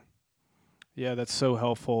 Yeah, that's so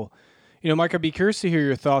helpful. Mike, I'd be curious to hear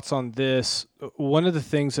your thoughts on this. One of the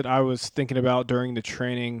things that I was thinking about during the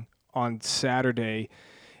training on Saturday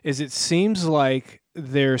is it seems like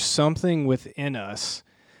there's something within us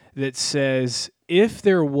that says if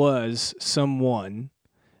there was someone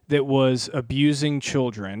that was abusing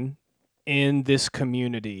children in this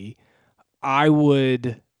community, I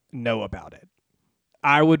would know about it.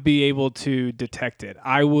 I would be able to detect it.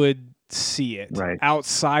 I would see it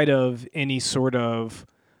outside of any sort of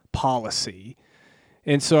policy.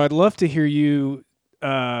 And so I'd love to hear you,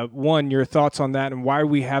 one, your thoughts on that and why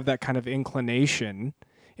we have that kind of inclination.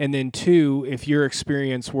 And then two, if your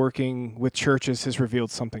experience working with churches has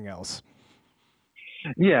revealed something else.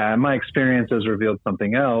 Yeah, my experience has revealed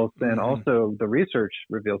something else, and also the research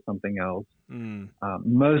reveals something else.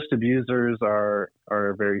 Most abusers are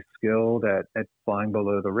very skilled at flying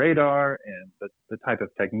below the radar and the type of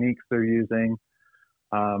techniques they're using.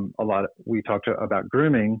 We talked about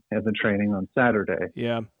grooming in the training on Saturday.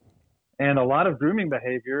 Yeah. And a lot of grooming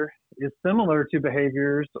behavior is similar to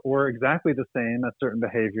behaviors or exactly the same as certain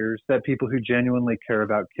behaviors that people who genuinely care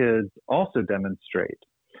about kids also demonstrate.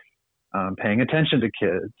 Paying attention to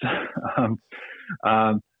kids,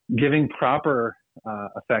 giving proper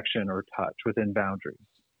affection or touch within boundaries,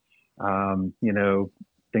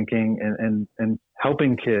 thinking and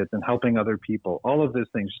helping kids and helping other people, all of those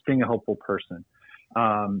things, just being a helpful person.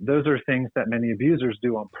 Those are things that many abusers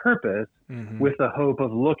do on purpose with the hope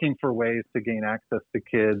of looking for ways to gain access to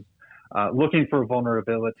kids, looking for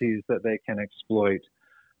vulnerabilities that they can exploit.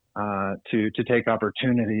 To take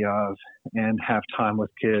opportunity of and have time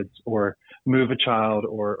with kids or move a child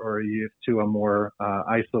or a youth to a more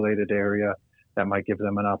isolated area that might give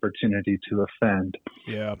them an opportunity to offend.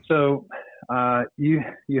 Yeah. So you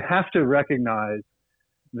have to recognize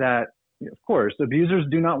that, of course, abusers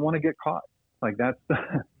do not want to get caught.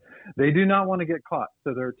 They do not want to get caught.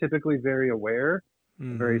 So they're typically very aware,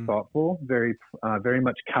 very thoughtful, very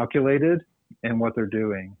much calculated in what they're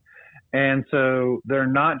doing. And so they're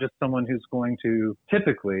not just someone who's going to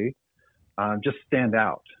typically just stand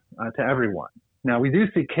out to everyone. Now, we do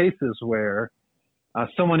see cases where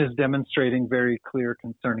someone is demonstrating very clear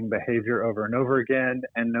concerning behavior over and over again,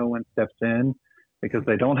 and no one steps in because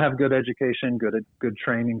they don't have good education, good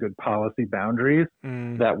training, good policy boundaries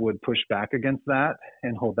that would push back against that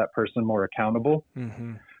and hold that person more accountable.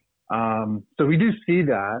 So we do see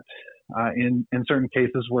that in certain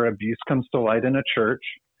cases where abuse comes to light in a church,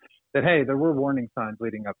 that, hey, there were warning signs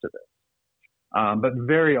leading up to this. But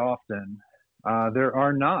very often, there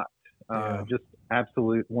are not just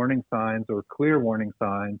absolute warning signs or clear warning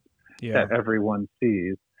signs that everyone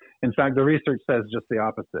sees. In fact, the research says just the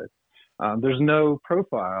opposite. There's no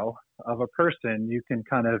profile of a person. You can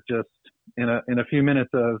kind of just in a few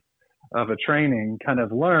minutes of a training kind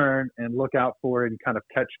of learn and look out for it and kind of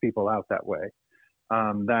catch people out that way.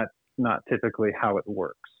 That's not typically how it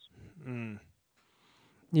works. Mm.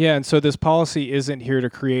 Yeah, and so this policy isn't here to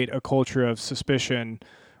create a culture of suspicion.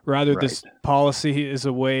 Rather, this policy is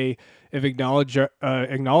a way of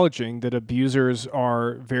acknowledging that abusers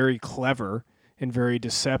are very clever and very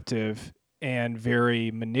deceptive and very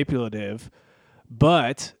manipulative.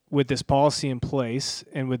 But with this policy in place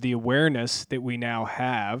and with the awareness that we now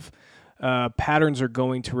have, patterns are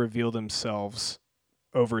going to reveal themselves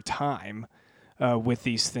over time with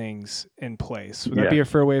these things in place. Would that be a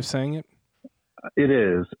fair way of saying it? It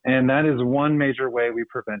is. And that is one major way we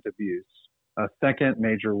prevent abuse. A second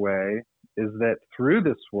major way is that through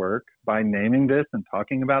this work, by naming this and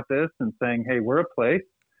talking about this and saying, hey, we're a place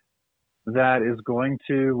that is going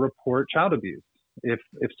to report child abuse. If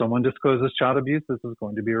someone discloses child abuse, this is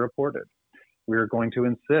going to be reported. We are going to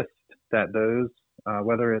insist that those,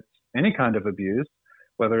 whether it's any kind of abuse,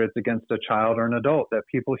 whether it's against a child or an adult, that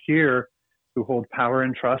people here who hold power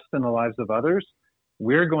and trust in the lives of others,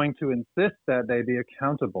 we're going to insist that they be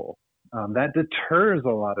accountable. That deters a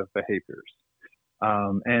lot of behaviors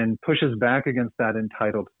and pushes back against that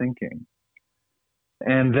entitled thinking.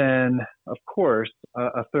 And then, of course,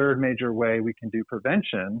 a third major way we can do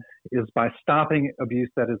prevention is by stopping abuse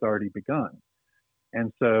that has already begun.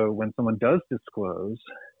 And so when someone does disclose,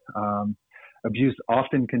 abuse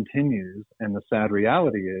often continues. And the sad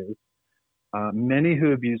reality is many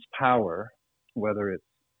who abuse power, whether it's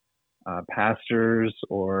pastors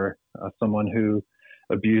or someone who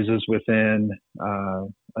abuses within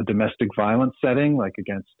a domestic violence setting, like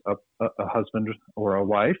against a husband or a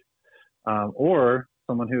wife, or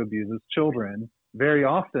someone who abuses children, very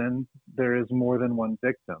often there is more than one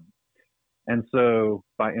victim. And so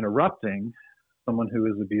by interrupting someone who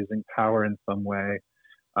is abusing power in some way,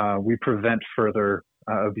 we prevent further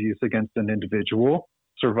abuse against an individual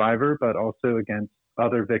survivor, but also against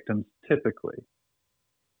other victims typically.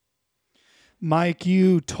 Mike,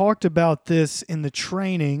 you talked about this in the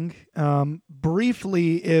training.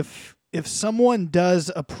 Briefly, if someone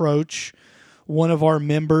does approach one of our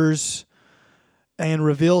members and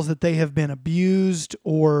reveals that they have been abused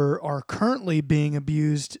or are currently being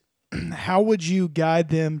abused, how would you guide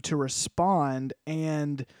them to respond?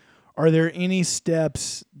 And are there any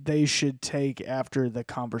steps they should take after the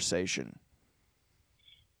conversation?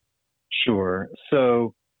 Sure.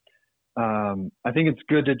 So I think it's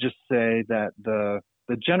good to just say that the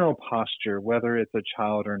general posture, whether it's a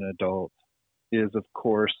child or an adult, is, of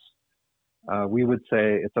course, we would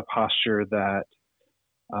say it's a posture that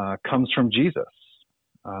comes from Jesus,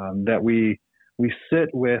 that we sit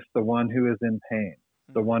with the one who is in pain,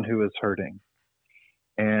 the one who is hurting,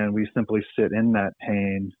 and we simply sit in that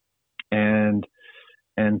pain and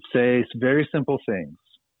say very simple things.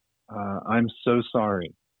 I'm so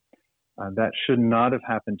sorry. That should not have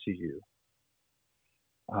happened to you.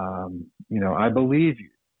 I believe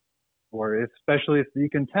you. Or especially if you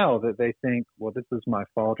can tell that they think, well, this is my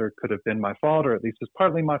fault or could have been my fault, or at least it's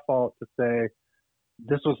partly my fault, to say,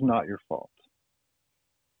 this was not your fault.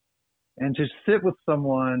 And to sit with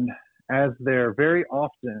someone as they're very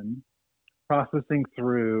often processing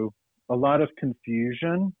through a lot of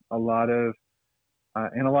confusion,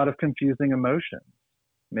 and a lot of confusing emotions,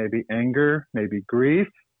 maybe anger, maybe grief,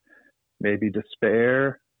 maybe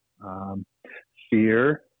despair,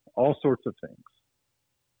 fear, all sorts of things.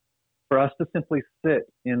 For us to simply sit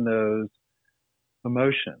in those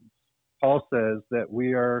emotions. Paul says that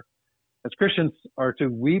we are, as Christians, are to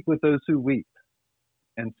weep with those who weep.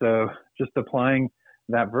 And so just applying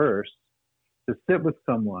that verse, to sit with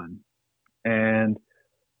someone and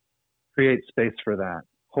create space for that,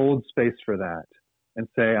 hold space for that, and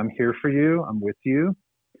say, I'm here for you, I'm with you.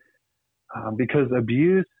 Because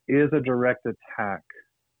abuse is a direct attack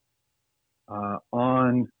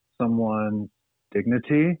on someone's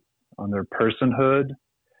dignity, on their personhood.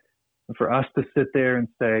 And for us to sit there and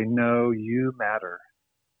say, no, you matter.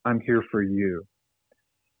 I'm here for you.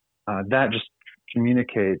 That just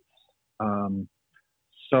communicates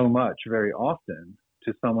so much very often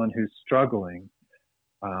to someone who's struggling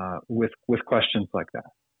with questions like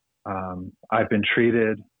that. I've been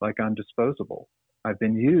treated like I'm disposable. I've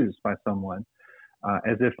been used by someone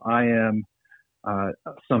as if I am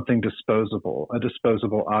something disposable, a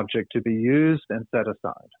disposable object to be used and set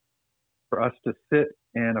aside. For us to sit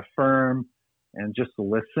and affirm and just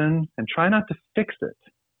listen and try not to fix it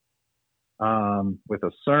with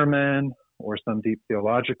a sermon or some deep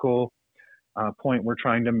theological point we're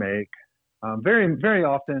trying to make, very, very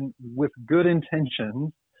often with good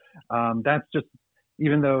intentions, That's just,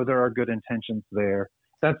 even though there are good intentions there,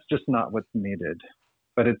 that's just not what's needed.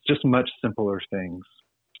 But it's just much simpler things.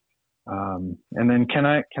 And then, can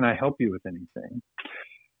I help you with anything?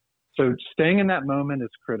 So staying in that moment is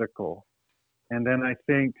critical. And then I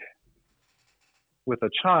think with a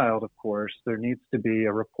child, of course, there needs to be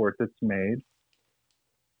a report that's made.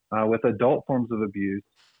 With adult forms of abuse,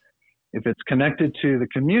 if it's connected to the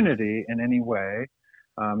community in any way,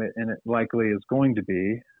 and it likely is going to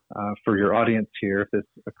be for your audience here if this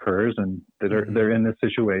occurs and they're in this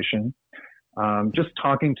situation, just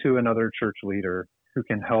talking to another church leader who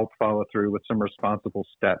can help follow through with some responsible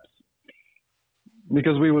steps.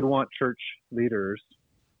 Because we would want church leaders,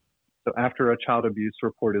 so after a child abuse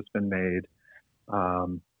report has been made,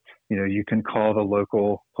 you can call the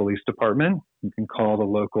local police department, you can call the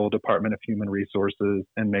local Department of Human Resources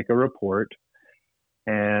and make a report.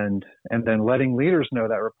 And then letting leaders know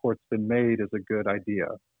that report's been made is a good idea.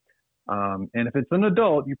 And if it's an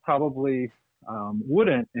adult, you probably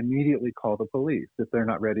wouldn't immediately call the police if they're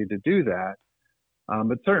not ready to do that.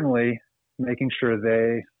 But certainly making sure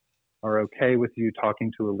they are okay with you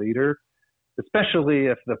talking to a leader, especially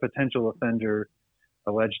if the potential offender,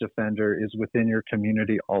 alleged offender, is within your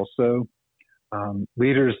community also.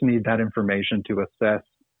 Leaders need that information to assess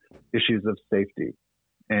issues of safety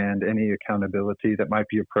and any accountability that might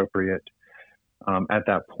be appropriate at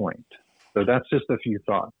that point. So that's just a few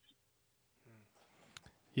thoughts.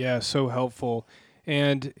 Yeah, so helpful.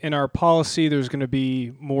 And in our policy, there's going to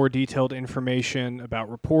be more detailed information about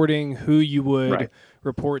reporting, who you would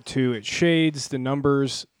report to at Shades, the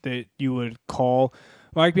numbers that you would call.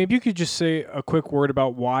 Mike, maybe you could just say a quick word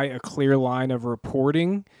about why a clear line of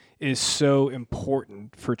reporting is so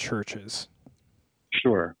important for churches.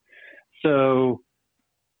 Sure. So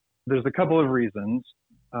there's a couple of reasons.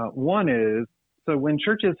 One is, so when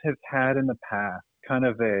churches have had in the past kind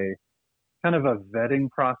of a vetting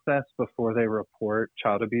process before they report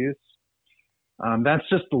child abuse, that's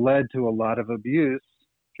just led to a lot of abuse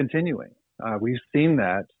continuing. We've seen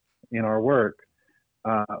that in our work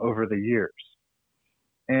over the years.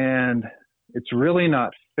 And it's really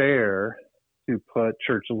not fair to put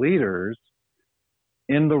church leaders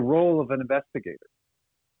in the role of an investigator.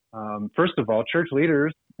 First of all, church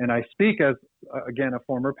leaders, and I speak as, again, a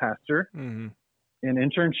former pastor, in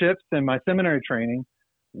internships and my seminary training,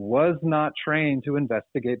 was not trained to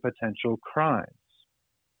investigate potential crimes.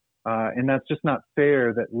 And that's just not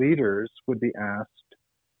fair that leaders would be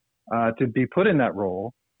asked to be put in that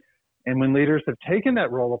role. And when leaders have taken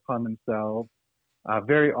that role upon themselves,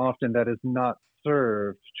 very often that has not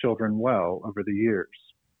served children well over the years.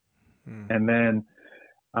 And then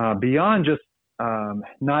beyond just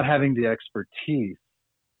not having the expertise,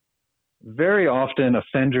 very often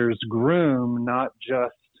offenders groom not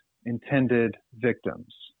just intended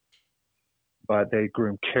victims, but they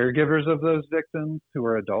groom caregivers of those victims who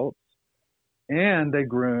are adults, and they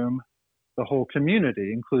groom the whole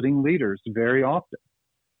community, including leaders, very often.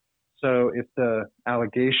 So if the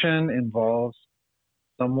allegation involves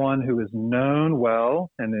someone who is known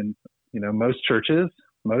well, and in most churches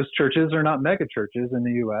are not mega churches in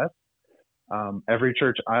the U.S. Every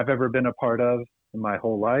church I've ever been a part of in my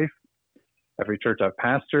whole life, every church I've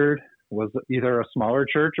pastored, was either a smaller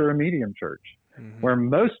church or a medium church, where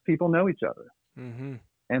most people know each other.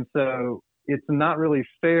 And so it's not really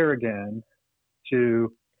fair, again,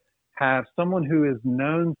 to have someone who is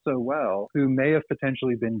known so well, who may have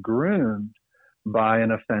potentially been groomed by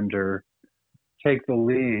an offender, take the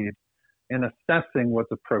lead in assessing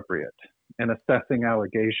what's appropriate and assessing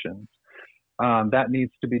allegations. That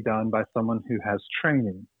needs to be done by someone who has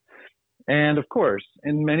training. And of course,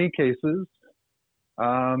 in many cases,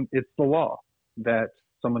 it's the law that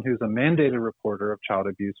someone who's a mandated reporter of child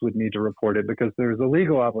abuse would need to report it because there's a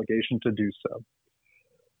legal obligation to do so.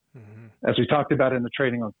 As we talked about in the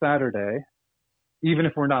training on Saturday, even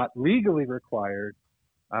if we're not legally required,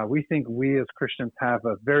 we think we as Christians have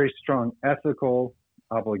a very strong ethical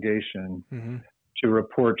obligation to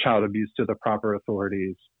report child abuse to the proper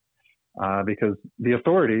authorities, because the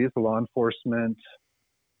authorities, law enforcement,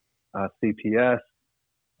 CPS,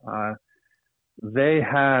 they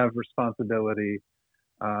have responsibility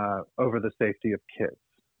over the safety of kids.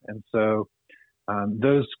 And so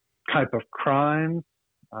those type of crimes,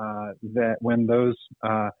 that when those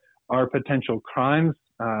are potential crimes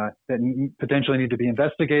that potentially need to be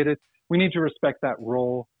investigated, we need to respect that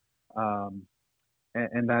role,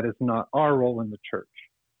 and that is not our role in the church.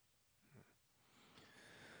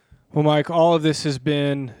 Well, Mike, all of this has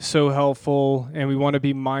been so helpful, and we want to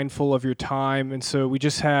be mindful of your time. And so we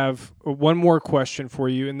just have one more question for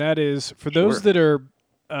you, and that is, for those that are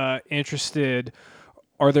interested,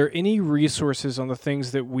 are there any resources on the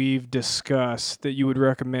things that we've discussed that you would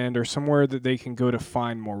recommend, or somewhere that they can go to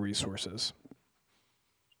find more resources?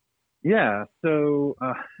 Yeah. So,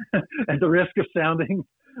 at the risk of sounding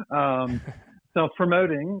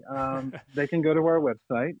self-promoting, they can go to our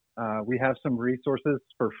website. We have some resources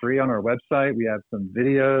for free on our website. We have some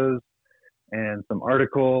videos and some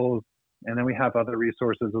articles, and then we have other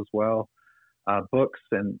resources as well, books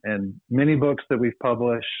and many books that we've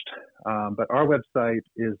published. But our website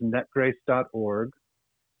is netgrace.org.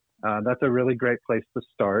 That's a really great place to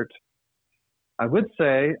start. I would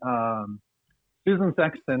say Susan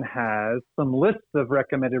Sexton has some lists of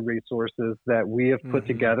recommended resources that we have put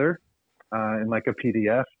together in like a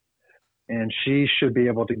PDF, and she should be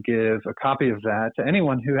able to give a copy of that to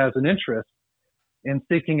anyone who has an interest in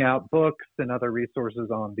seeking out books and other resources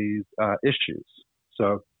on these issues.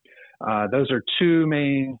 So those are two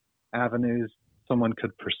main avenues someone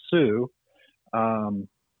could pursue.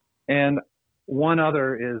 And one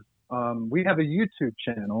other is we have a YouTube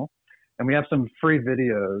channel, and we have some free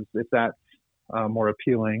videos if that's more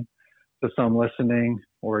appealing to some listening,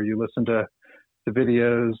 or you listen to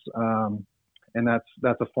videos, and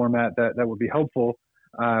that's a format that would be helpful.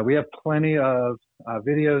 We have plenty of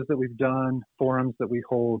videos that we've done, forums that we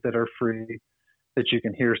hold that are free, that you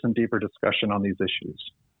can hear some deeper discussion on these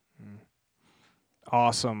issues.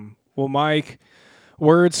 Awesome. Well, Mike,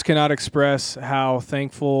 words cannot express how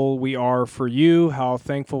thankful we are for you, how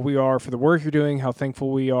thankful we are for the work you're doing, how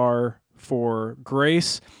thankful we are for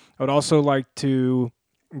Grace. I would also like to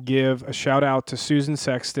give a shout out to Susan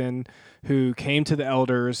Sexton, who came to the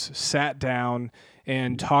elders, sat down,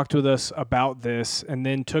 and talked with us about this, and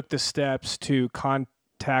then took the steps to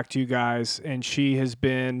contact you guys. And she has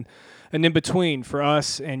been an in-between for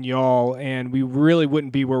us and y'all, and we really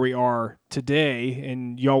wouldn't be where we are today,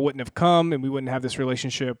 and y'all wouldn't have come, and we wouldn't have this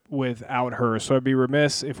relationship without her. So I'd be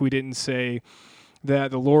remiss if we didn't say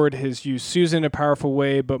that the Lord has used Susan in a powerful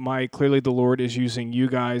way, but Mike, clearly the Lord is using you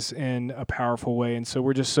guys in a powerful way. And so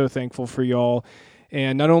we're just so thankful for y'all.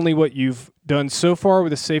 And not only what you've done so far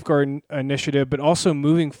with the Safeguard Initiative, but also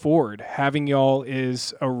moving forward, having y'all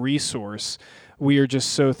is a resource we are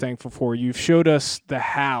just so thankful for. You've showed us the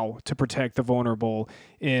how to protect the vulnerable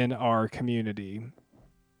in our community.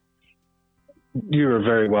 You are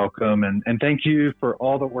very welcome, and thank you for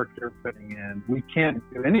all the work you're putting in. We can't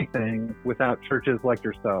do anything without churches like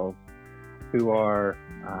yourselves who are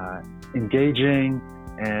engaging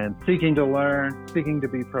and seeking to learn, seeking to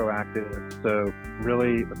be proactive. So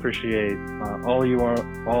really appreciate all you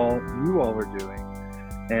all are doing,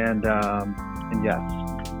 and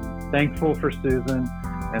yes, thankful for Susan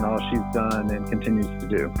and all she's done and continues to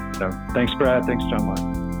do. So thanks, Brad. Thanks, John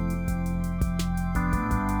Mark.